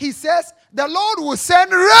you. He says, the Lord will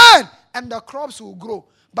send rain and the crops will grow.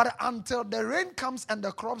 But until the rain comes and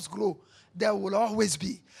the crops grow, there will always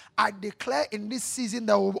be. I declare in this season,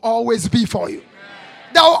 there will always be for you.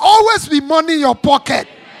 Amen. There will always be money in your pocket.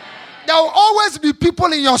 Amen. There will always be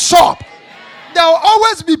people in your shop. Amen. There will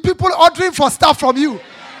always be people ordering for stuff from you.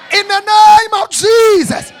 In the name of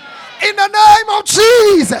Jesus. In the name of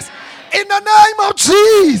Jesus. In the name of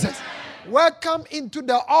Jesus. Welcome into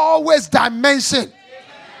the always dimension.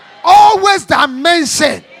 Always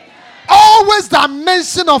dimension. Always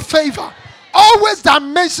dimension of favor. Always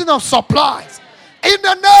dimension of supplies. In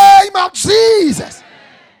the name of Jesus.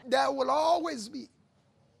 There will always be.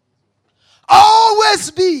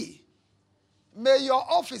 Always be. May your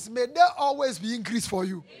office, may there always be increase for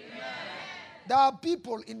you. Amen. There are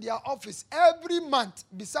people in their office every month,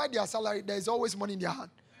 beside their salary, there is always money in their hand.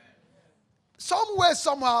 Somewhere,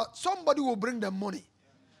 somehow, somebody will bring them money.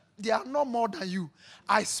 They are not more than you.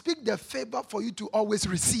 I speak the favor for you to always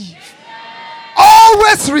receive. Amen.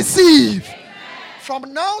 Always receive. Amen.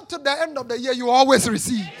 From now to the end of the year, you always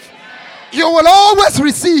receive. Amen. You will always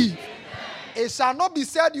receive. Amen. It shall not be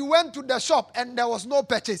said you went to the shop and there was no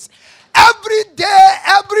purchase. Every day,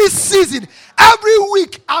 every season, every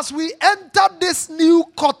week, as we enter this new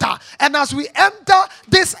quarter and as we enter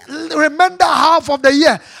this remainder half of the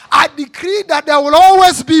year, I decree that there will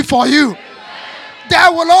always be for you.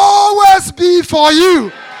 There will always be for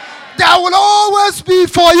you. There will always be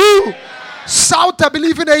for you. Shout a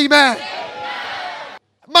believing amen.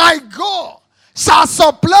 My God shall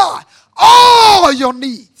supply all your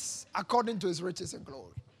needs according to his riches and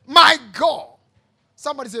glory. My God.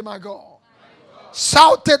 Somebody say, my God. My God.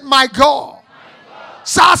 Shout it, my God. My God.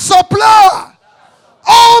 Shall supply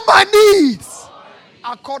all my needs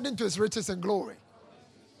according to his riches and glory.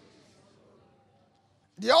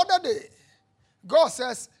 The other day, God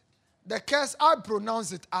says, the curse, I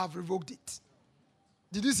pronounce it, I have revoked it.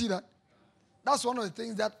 Did you see that? That's one of the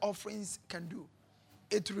things that offerings can do.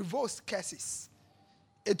 It revokes curses.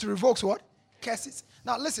 It revokes what? Curses.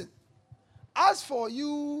 Now listen, as for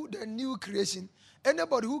you, the new creation,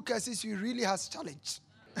 anybody who curses you really has challenge.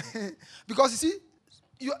 Because you see,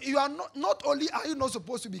 you are not only are you not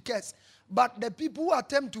supposed to be cursed, but the people who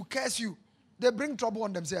attempt to curse you, they bring trouble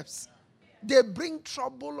on themselves. They bring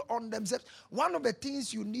trouble on themselves. One of the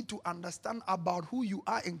things you need to understand about who you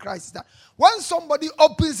are in Christ is that when somebody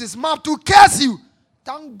opens his mouth to curse you,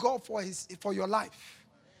 thank God for your life.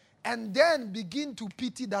 And then begin to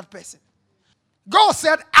pity that person. God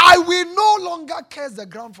said, I will no longer curse the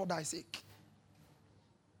ground for thy sake.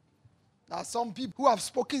 There are some people who have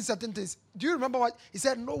spoken certain things. Do you remember what? He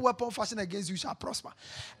said, no weapon fashioned against you shall prosper.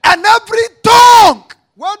 And every tongue,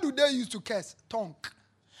 where do they use to curse? Tongue.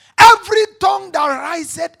 Every tongue that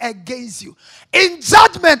riseth against you, in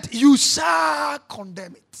judgment you shall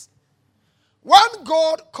condemn it. When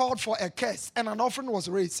God called for a curse and an offering was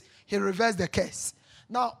raised, he reversed the curse.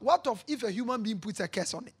 Now, what if a human being puts a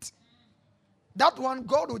curse on it? That one,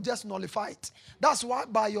 God will just nullify it. That's why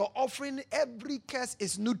by your offering, every curse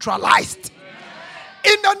is neutralized.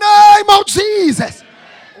 In the name of Jesus.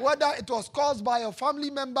 Whether it was caused by a family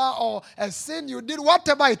member or a sin you did,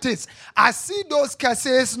 whatever it is, I see those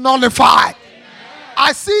curses nullified.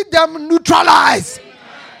 I see them neutralized.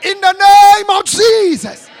 In the name of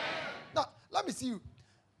Jesus. Now, let me see you.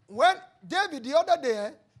 When David, the other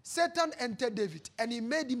day, Satan entered David and he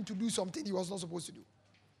made him to do something he was not supposed to do.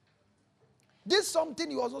 Did something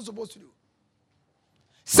he was not supposed to do.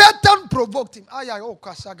 Satan provoked him. I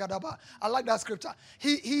like that scripture.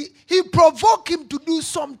 He provoked him to do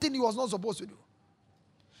something he was not supposed to do.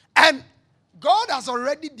 And God has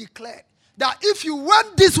already declared that if you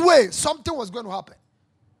went this way, something was going to happen.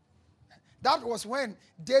 That was when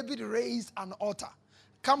David raised an altar.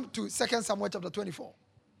 Come to 2 Samuel chapter 24.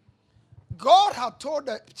 God had told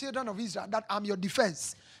the children of Israel that I'm your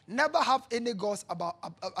defense. Never have any gods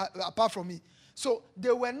apart from me. So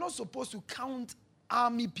they were not supposed to count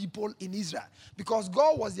army people in Israel because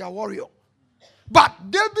God was their warrior. But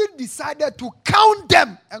David decided to count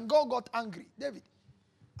them and God got angry. David,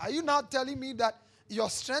 are you now telling me that your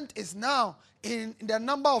strength is now in the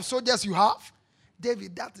number of soldiers you have?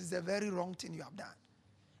 David, that is a very wrong thing you have done.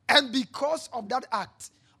 And because of that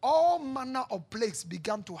act, all manner of plagues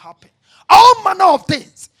began to happen. All manner of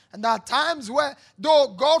things. And there are times where,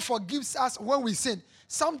 though God forgives us when we sin,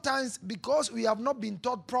 sometimes because we have not been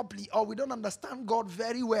taught properly or we don't understand God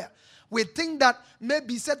very well, we think that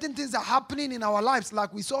maybe certain things are happening in our lives,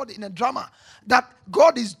 like we saw in a drama, that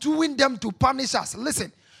God is doing them to punish us.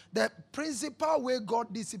 Listen, the principal way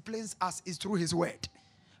God disciplines us is through his word.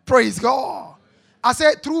 Praise God. I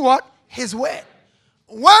said through what? His word.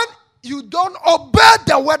 When you don't obey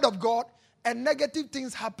the word of God and negative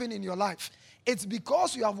things happen in your life, it's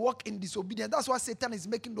because you have walked in disobedience. That's why Satan is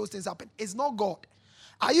making those things happen. It's not God.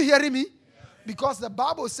 Are you hearing me? Because the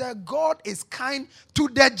Bible says God is kind to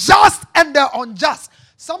the just and the unjust.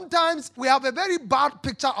 Sometimes we have a very bad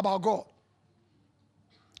picture about God.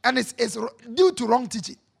 And it's due to wrong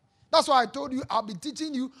teaching. That's why I told you I'll be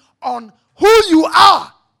teaching you on who you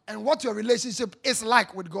are and what your relationship is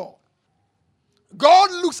like with God.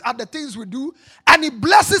 God looks at the things we do and he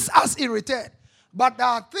blesses us in return. But there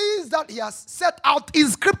are things that he has set out in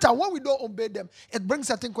scripture. When we don't obey them, it brings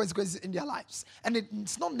certain consequences in their lives. And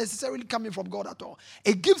it's not necessarily coming from God at all.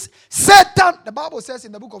 It gives Satan, the Bible says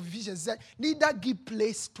in the book of Ephesians, said, neither give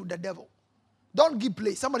place to the devil. Don't give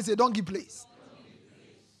place. Somebody say, don't give place.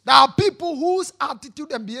 There are people whose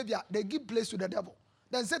attitude and behavior, they give place to the devil.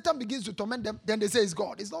 Then Satan begins to torment them. Then they say it's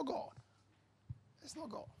God. It's not God. It's not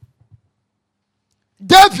God.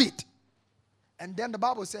 David. And then the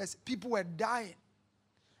Bible says people were dying.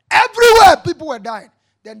 Everywhere people were dying.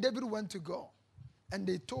 Then David went to God. And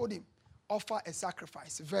they told him, offer a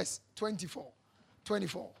sacrifice. Verse 24.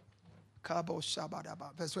 Verse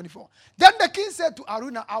 24. Then the king said to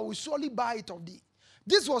Araunah, I will surely buy it of thee.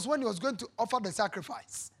 This was when he was going to offer the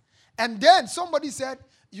sacrifice. And then somebody said,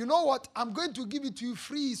 you know what? I'm going to give it to you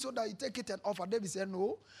free so that you take it and offer. David said,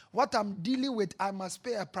 no. What I'm dealing with, I must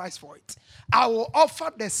pay a price for it. I will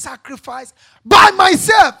offer the sacrifice by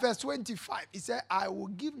myself. Verse 25. He said, I will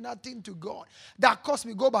give nothing to God that cost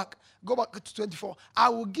me. Go back to 24. I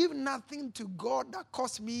will give nothing to God that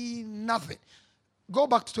cost me nothing. Go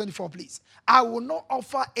back to 24, please. I will not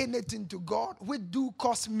offer anything to God which do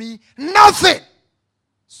cost me nothing.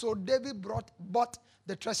 So David bought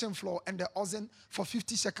the threshing floor and the oxen for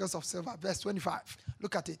 50 shekels of silver. Verse 25.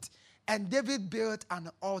 Look at it. And David built an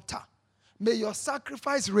altar. May your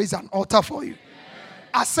sacrifice raise an altar for you. Amen.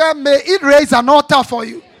 I said, may it raise an altar for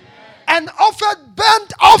you. Amen. And offered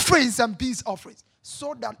burnt offerings and peace offerings,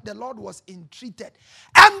 so that the Lord was entreated.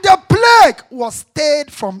 And the plague was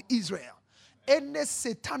stayed from Israel. Any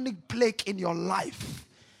satanic plague in your life,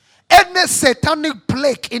 any satanic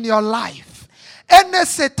plague in your life, any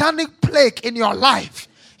satanic plague in your life,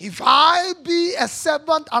 if I be a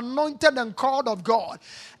servant anointed and called of God,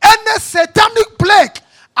 any satanic plague,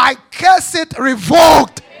 I curse it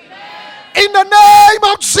revoked. Amen. In the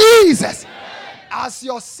name of Jesus. Amen. As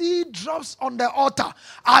your seed drops on the altar,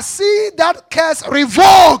 I see that curse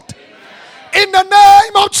revoked. Amen. In the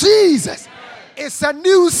name of Jesus. Amen. It's a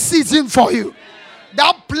new season for you. Amen.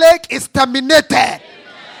 That plague is terminated. Amen.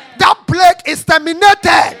 That plague is terminated.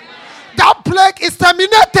 Amen. That plague is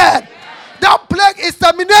terminated. Amen. That plague is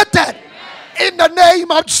terminated. Amen. In the name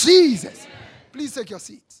of Jesus. Amen. Please take your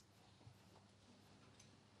seats.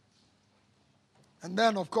 And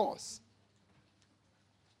then, of course,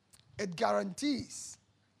 it guarantees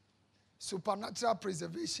supernatural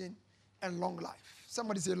preservation and long life.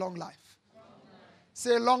 Somebody say long life. Long life.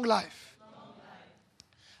 Say long life. Long life.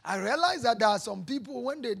 I realize that there are some people,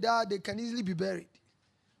 when they die, they can easily be buried.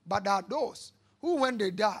 But there are those who, when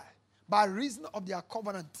they die, by reason of their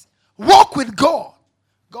covenant, walk with God,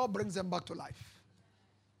 God brings them back to life.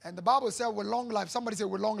 And the Bible says with long life. Somebody say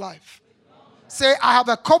with long life. With long life. Say, I have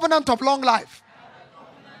a covenant of long life.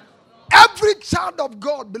 Every child of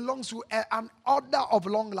God belongs to an order of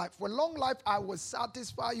long life. With long life, I will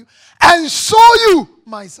satisfy you and show you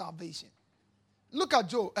my salvation. Look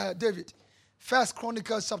at David. 1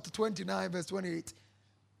 Chronicles chapter 29, verse 28.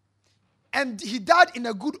 And he died in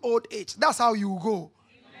a good old age. That's how you go.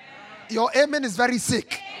 Amen. Your amen is very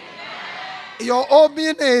sick. Amen. Your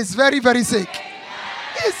amen is very, very sick.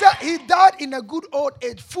 Amen. He said he died in a good old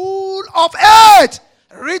age, full of age,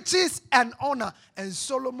 riches and honor, and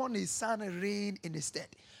Solomon his son reigned in his stead.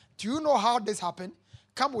 Do you know how this happened?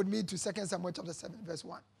 Come with me to 2 Samuel chapter 7, verse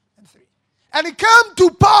 1 and 3. And it came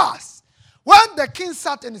to pass when the king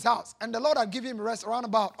sat in his house, and the Lord had given him rest around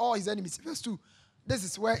about all his enemies. Verse 2. This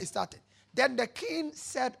is where it started. Then the king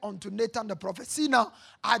said unto Nathan the prophet, see now,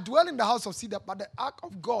 I dwell in the house of cedar, but the ark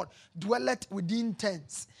of God dwelleth within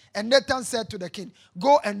tents. And Nathan said to the king,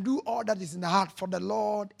 go and do all that is in the heart, for the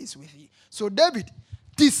Lord is with thee. So David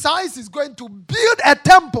decides he's going to build a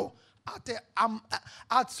temple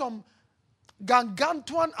at some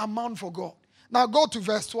gargantuan amount for God. Now go to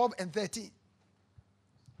verse 12 and 13.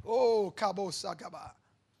 Oh, Kabo Sakaba.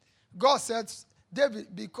 God says, David,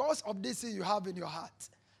 because of this thing you have in your heart,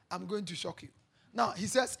 I'm going to shock you. Now, he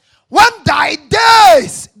says, when thy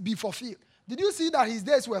days be fulfilled. Did you see that his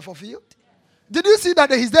days were fulfilled? Did you see that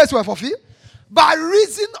his days were fulfilled? By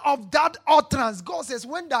reason of that utterance, God says,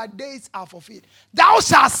 when thy days are fulfilled, thou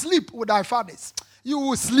shalt sleep with thy fathers. You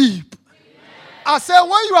will sleep. Amen. I said,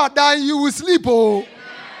 when you are dying, you will sleep. Oh, amen.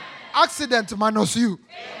 Accident minus you. Amen.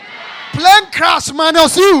 Plane crash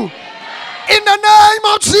minus you. Amen. In the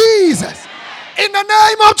name of Jesus. Amen. In the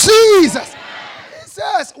name of Jesus. He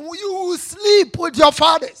says, you will sleep with your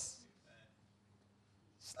fathers.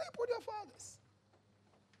 Sleep with your fathers.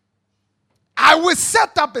 I will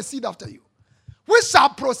set up a seed after you, which shall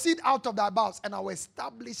proceed out of thy bowels, and I will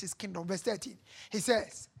establish his kingdom. Verse 13, he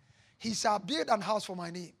says, he shall build an house for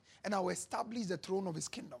my name, and I will establish the throne of his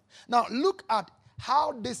kingdom. Now, look at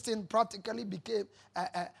how this thing practically became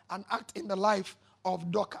an act in the life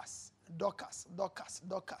of Dorcas. Dorcas,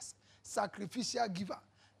 sacrificial giver.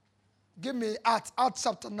 Give me Acts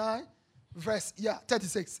chapter 9, verse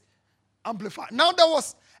 36. Amplify. Now there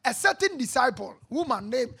was a certain disciple,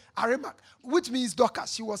 woman named Arimac, which means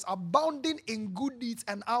Dorcas. She was abounding in good deeds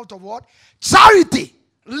and out of what? Charity.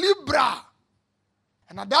 Libra.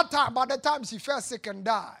 And at that time, by the time she fell sick and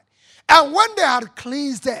died, and when they had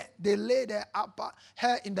cleansed her, they laid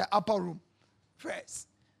her in the upper room first.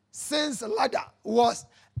 Since Lydda was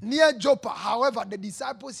near Joppa, however, the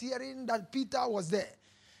disciples, hearing that Peter was there,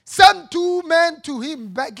 sent 2 men to him,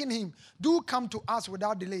 begging him, do come to us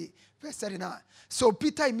without delay. Verse 39. So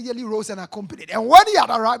Peter immediately rose and accompanied. And when he had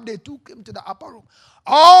arrived, they took him to the upper room.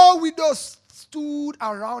 All widows stood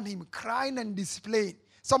around him, crying and displaying.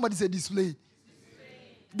 Somebody say display.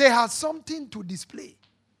 They had something to display.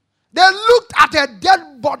 They looked at a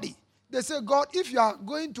dead body. They said, God, if you are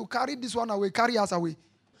going to carry this one away, carry us away.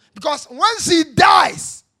 Because when she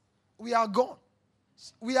dies, we are gone.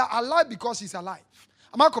 We are alive because she's alive.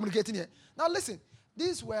 Am I communicating here? Now listen,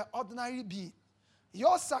 these were ordinary beings.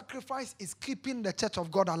 Your sacrifice is keeping the church of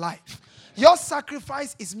God alive. Your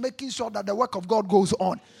sacrifice is making sure that the work of God goes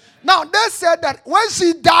on. Now they said that when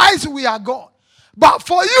she dies, we are gone. But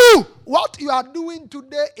for you, what you are doing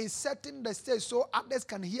today is setting the stage so others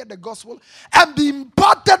can hear the gospel and be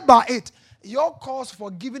imparted by it. Your cause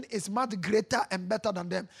for giving is much greater and better than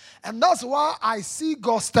them. And that's why I see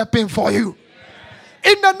God stepping for you.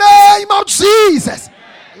 In the name of Jesus,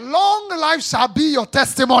 long life shall be your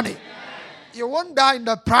testimony. You won't die in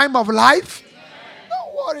the prime of life.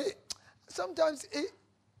 Don't worry. Sometimes it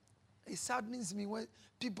saddens me when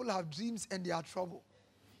people have dreams and they are trouble.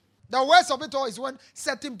 The worst of it all is when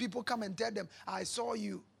certain people come and tell them, I saw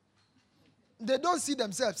you. They don't see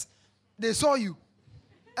themselves. They saw you.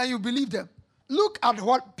 And you believe them. Look at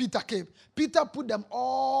what Peter came. Peter put them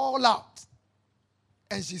all out.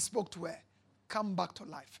 And she spoke to her. Come back to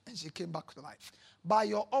life. And she came back to life. By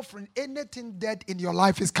your offering, anything dead in your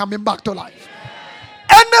life is coming back to life.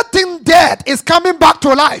 Anything dead is coming back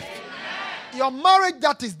to life. Your marriage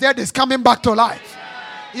that is dead is coming back to life.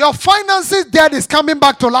 Your finances dead is coming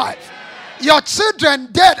back to life. Your children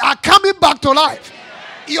dead are coming back to life.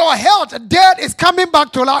 Your health dead is coming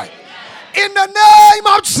back to life. In the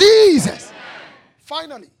name of Jesus.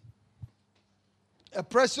 Finally, a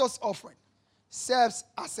precious offering serves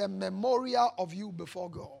as a memorial of you before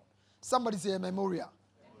God. Somebody say a memorial.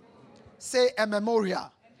 Say a memorial.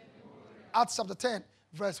 Acts chapter 10,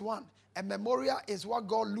 verse 1. A memorial is what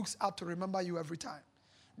God looks at to remember you every time.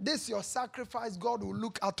 This your sacrifice, God will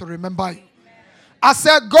look at to remember you. I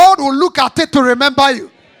said God will look at it to remember you.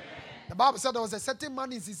 The Bible said there was a certain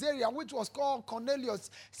man in Caesarea which was called Cornelius,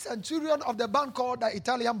 centurion of the band called the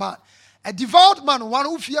Italian band. A devout man, one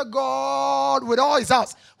who feared God with all his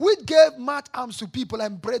house, which gave much alms to people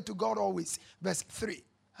and prayed to God always. Verse 3.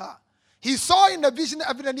 He saw in the vision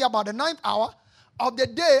evidently about the 9th hour of the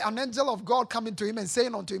day an angel of God coming to him and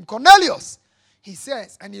saying unto him, Cornelius. He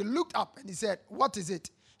says, and he looked up and he said, what is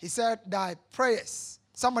it? He said, thy prayers.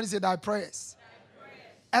 Somebody say thy prayers.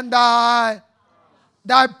 And thy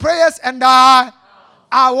prayers and thy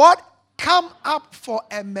are what? Come up for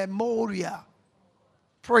a memorial.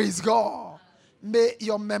 Praise God. May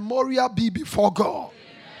your memorial be before God.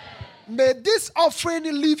 May this offering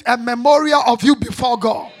leave a memorial of you before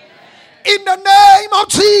God. In the name of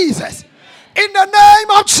Jesus. In the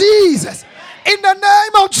name of Jesus. In the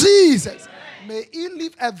name of Jesus. May he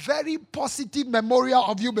leave a very positive memorial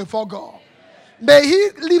of you before God. May he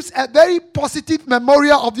leave a very positive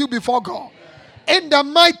memorial of you before God. In the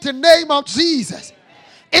mighty name of Jesus.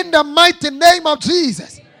 In the mighty name of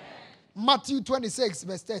Jesus. Matthew 26,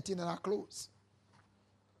 verse 13, and I close.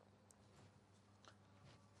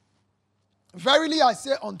 Verily I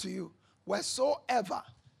say unto you, wheresoever,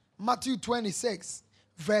 Matthew 26,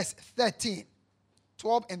 verse 13,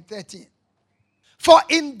 12 and 13. For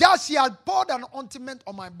in that she had poured an ointment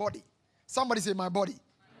on my body. Somebody say my body.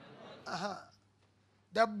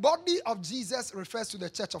 The body of Jesus refers to the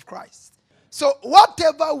church of Christ. So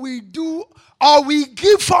whatever we do or we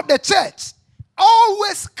give for the church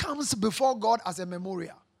always comes before God as a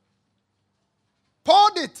memorial.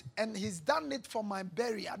 Poured it and he's done it for my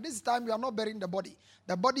burial. This time we are not burying the body.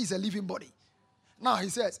 The body is a living body. Now he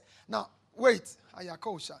says, now wait,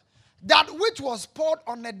 Ayakosha. That which was poured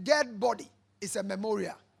on a dead body is a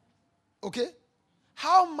memorial. Okay?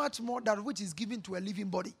 How much more that which is given to a living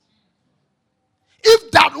body?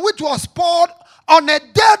 If that which was poured on a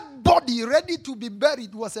dead body ready to be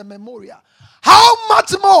buried was a memorial, how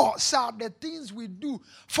much more shall the things we do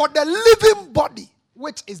for the living body,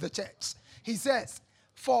 which is the church? He says,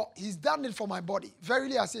 for he's done it for my body.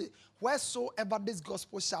 Verily I say, wheresoever this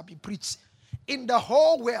gospel shall be preached in the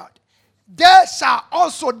whole world, there shall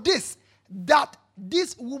also this, that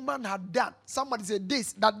this woman had done. Somebody say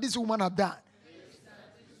this, that this woman had done.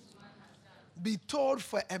 Be told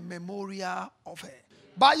for a memorial of her.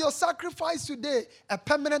 By your sacrifice today, a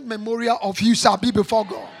permanent memorial of you shall be before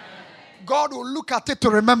God. God will look at it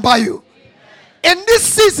to remember you. In this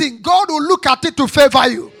season, God will look at it to favor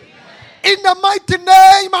you. In the mighty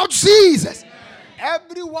name of Jesus.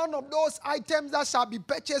 Every one of those items that shall be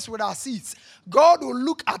purchased with our seeds, God will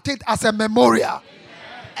look at it as a memorial.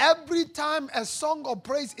 Every time a song of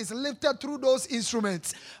praise is lifted through those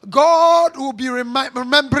instruments, God will be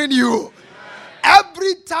remembering you.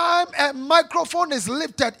 Every time a microphone is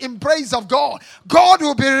lifted in praise of God, God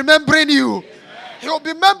will be remembering you. He will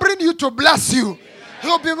be remembering you to bless you. He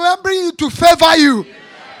will be remembering you to favor you.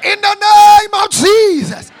 In the name of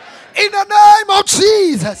Jesus. In the name of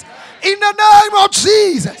Jesus. In the name of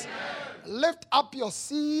Jesus. Lift up your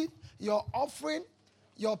seed, your offering,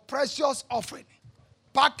 your precious offering.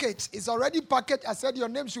 Package is already packaged. I said your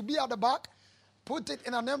name should be at the back. Put it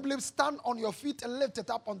in an envelope, stand on your feet and lift it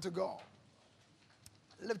up unto God.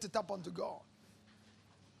 Lift it up unto God.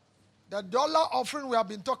 The dollar offering we have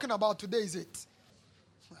been talking about today is it.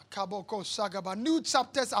 New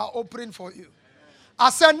chapters are opening for you. I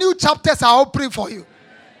said new chapters are opening for you.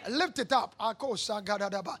 Lift it up.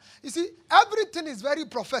 You see, everything is very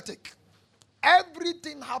prophetic.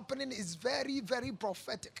 Everything happening is very, very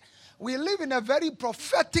prophetic. We live in a very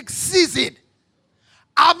prophetic season.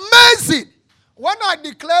 Amazing. When I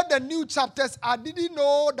declared the new chapters, I didn't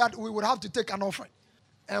know that we would have to take an offering.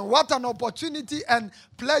 And what an opportunity and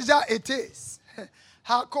pleasure it is.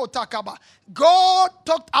 God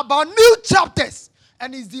talked about new chapters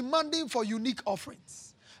and is demanding for unique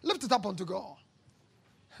offerings. Lift it up unto God.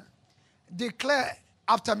 Declare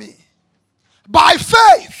after me. By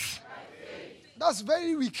faith. That's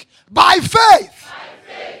very weak. By faith.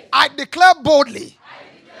 I declare boldly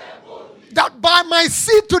that by my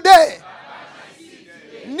seed today,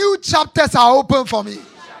 new chapters are open for me.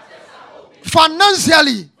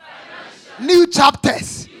 Financially, new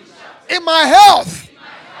chapters. In my health,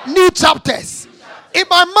 new chapters. In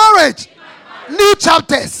my marriage, new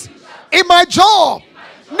chapters. In my job,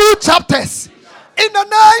 new chapters. In the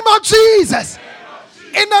name of Jesus.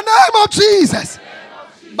 In the name of Jesus.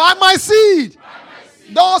 By my seed,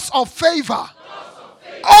 doors of favor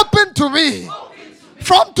open to me.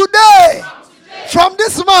 From today, from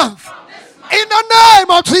this month, in the name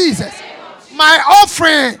of Jesus, my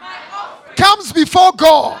offering comes before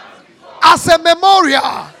God as a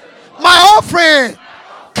memorial. My offering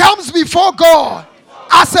comes before God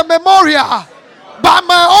as a memorial. By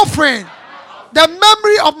my offering, the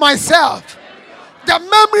memory of myself, the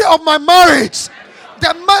memory of my marriage,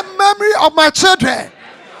 the memory of my children,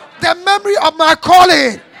 the memory of my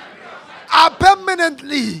calling are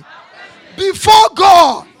permanently before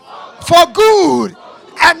God for good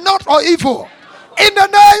and not for evil. In the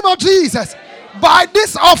name of Jesus, by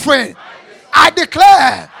this offering, I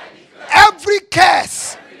declare every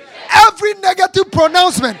curse, every negative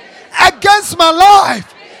pronouncement against my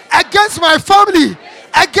life, against my family,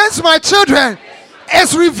 against my children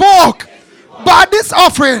is revoked. By this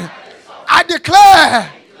offering, I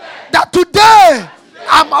declare that today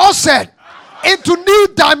I'm ushered into new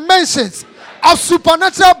dimensions of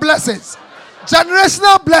supernatural blessings,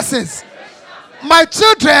 generational blessings. My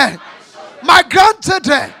children, my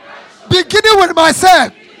grandchildren, beginning with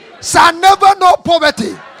myself, shall never know poverty.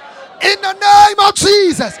 In the name of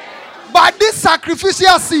Jesus, by this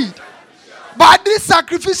sacrificial seed,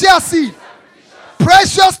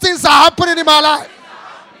 precious things are happening in my life.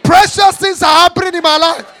 Precious things are happening in my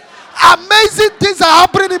life. Amazing things are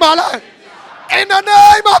happening in my life. In the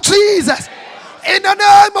name of Jesus. In the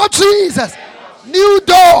name of Jesus. New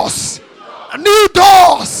doors. New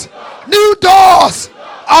doors. New doors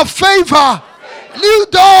of favor. New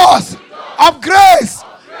doors of grace.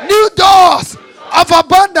 New doors of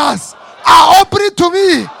abundance are opening to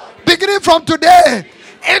me beginning from today.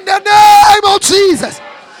 In the name of Jesus.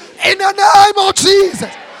 In the name of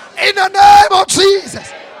Jesus. In the name of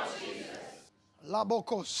Jesus.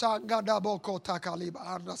 Laboko sangada boko takaliba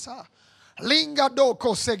handasa. Linga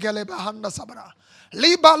doko segeleba handasabra.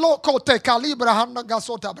 Liba loko te kalibra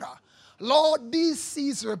handagasota. Lord, these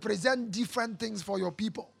seeds represent different things for your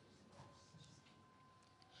people.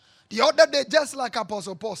 The other day, just like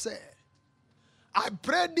Apostle Paul said, I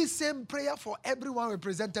pray this same prayer for everyone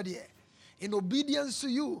represented here. In obedience to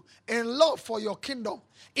you, in love for your kingdom,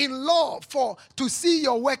 in love to see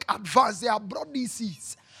your work advance. They have brought these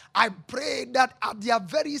seeds. I pray that at their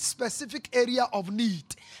very specific area of need,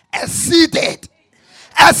 exceed it.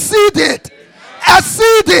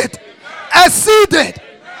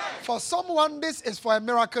 For someone, this is for a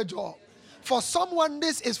miracle job. For someone,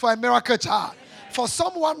 this is for a miracle child. For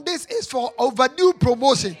someone, this is for overdue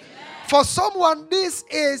promotion. For someone, this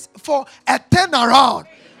is for a turnaround.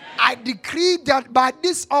 I decree that by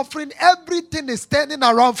this offering, everything is turning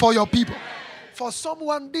around for your people. For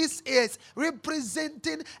someone, this is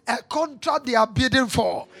representing a contract they are bidding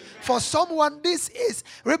for. For someone, this is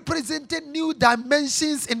representing new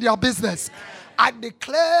dimensions in their business. I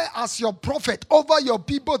declare as your prophet over your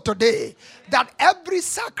people today that every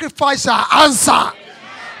sacrifice shall answer.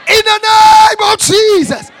 In the name of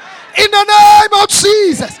Jesus. In the name of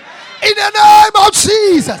Jesus. In the name of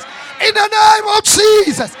Jesus. In the name of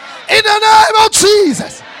Jesus. In the name of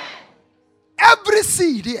Jesus. Every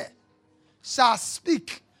seed here shall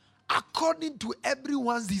speak according to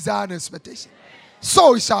everyone's desire and expectation.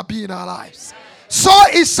 So it shall be in our lives. So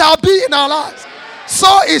it shall be in our lives.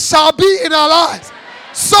 So it shall be in our lives.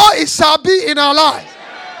 So it shall be in our lives.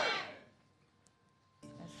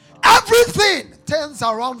 Everything turns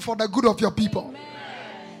around for the good of your people.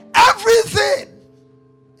 Everything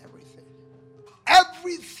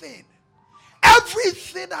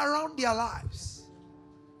around their lives.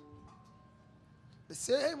 The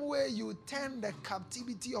same way you turn the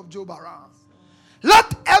captivity of Job around.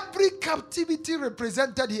 Let every captivity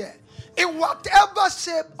represented here, in whatever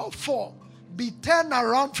shape or form, be turned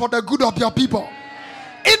around for the good of your people.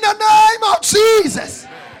 In the name of Jesus.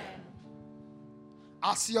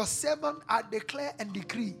 As your servant, I declare and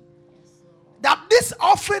decree that this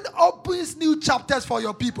offering opens new chapters for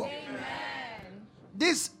your people.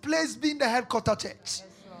 This place being the headquarter church,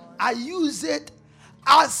 I use it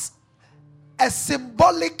as a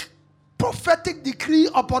symbolic prophetic decree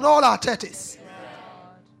upon all our churches.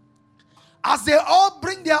 As they all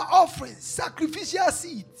bring their offerings, sacrificial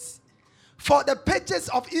seeds, for the purchase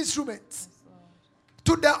of instruments,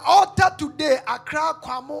 to the altar today, Accra,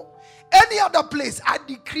 Kwamo, any other place, I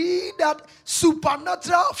decree that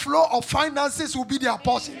supernatural flow of finances will be their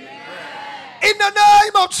portion. In the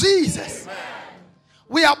name of Jesus.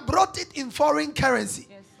 We have brought it in foreign currency.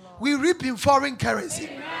 We reap in foreign currency.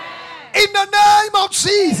 In the name of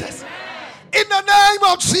Jesus. In the name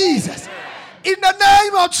of Jesus. In the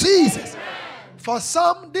name of Jesus. For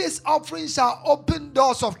some, this offering shall open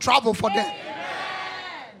doors of travel for them.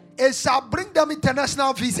 It shall bring them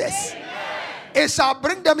international visas. It shall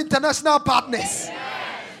bring them international partners.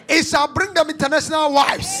 It shall bring them international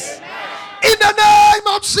wives. In the name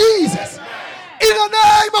of Jesus. In the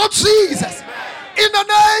name of Jesus. In the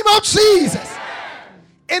name of Jesus.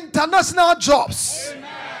 International jobs.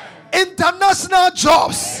 International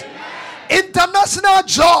jobs. International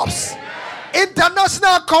jobs.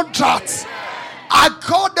 International contracts. I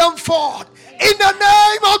call them forth in the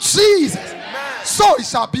name of Jesus. So it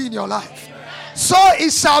shall be in your life. So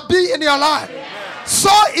it shall be in your life.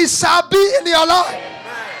 So it shall be in your life.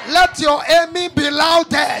 Let your amen be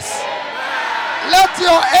loudest. Let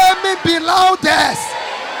your amen be loudest.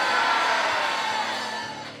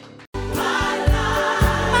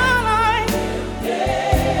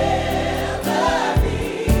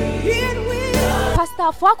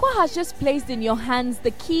 Pastor Fuakwa has just placed in your hands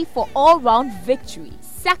the key for all-round victory,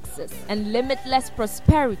 success, and limitless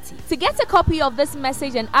prosperity. To get a copy of this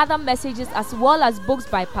message and other messages as well as books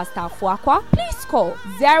by Pastor Fuakwa, please call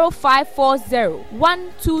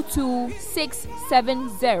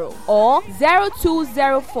 0540-122-670 or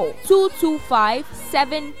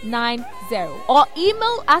 0204-225-790 or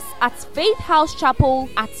email us at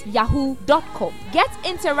faithhousechapel@yahoo.com. Get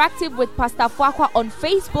interactive with Pastor Fuakwa on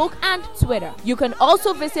Facebook and Twitter. You can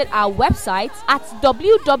also visit our website at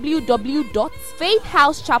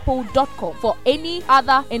www.faithhousechapel.com for any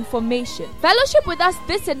other information. Fellowship with us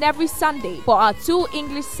this and every Sunday for our 2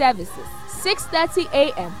 English services. 6:30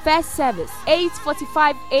 a.m. first service,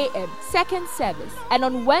 8:45 a.m. second service, and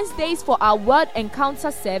on Wednesdays for our Word Encounter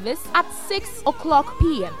service at 6 o'clock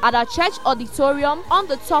p.m. at our church auditorium on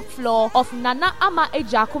the top floor of Nana Ama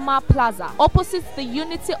Ejakuma Plaza, opposite the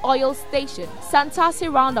Unity Oil Station, Santasi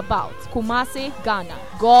Roundabout, Kumasi, Ghana.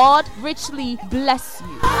 God richly bless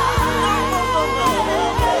you.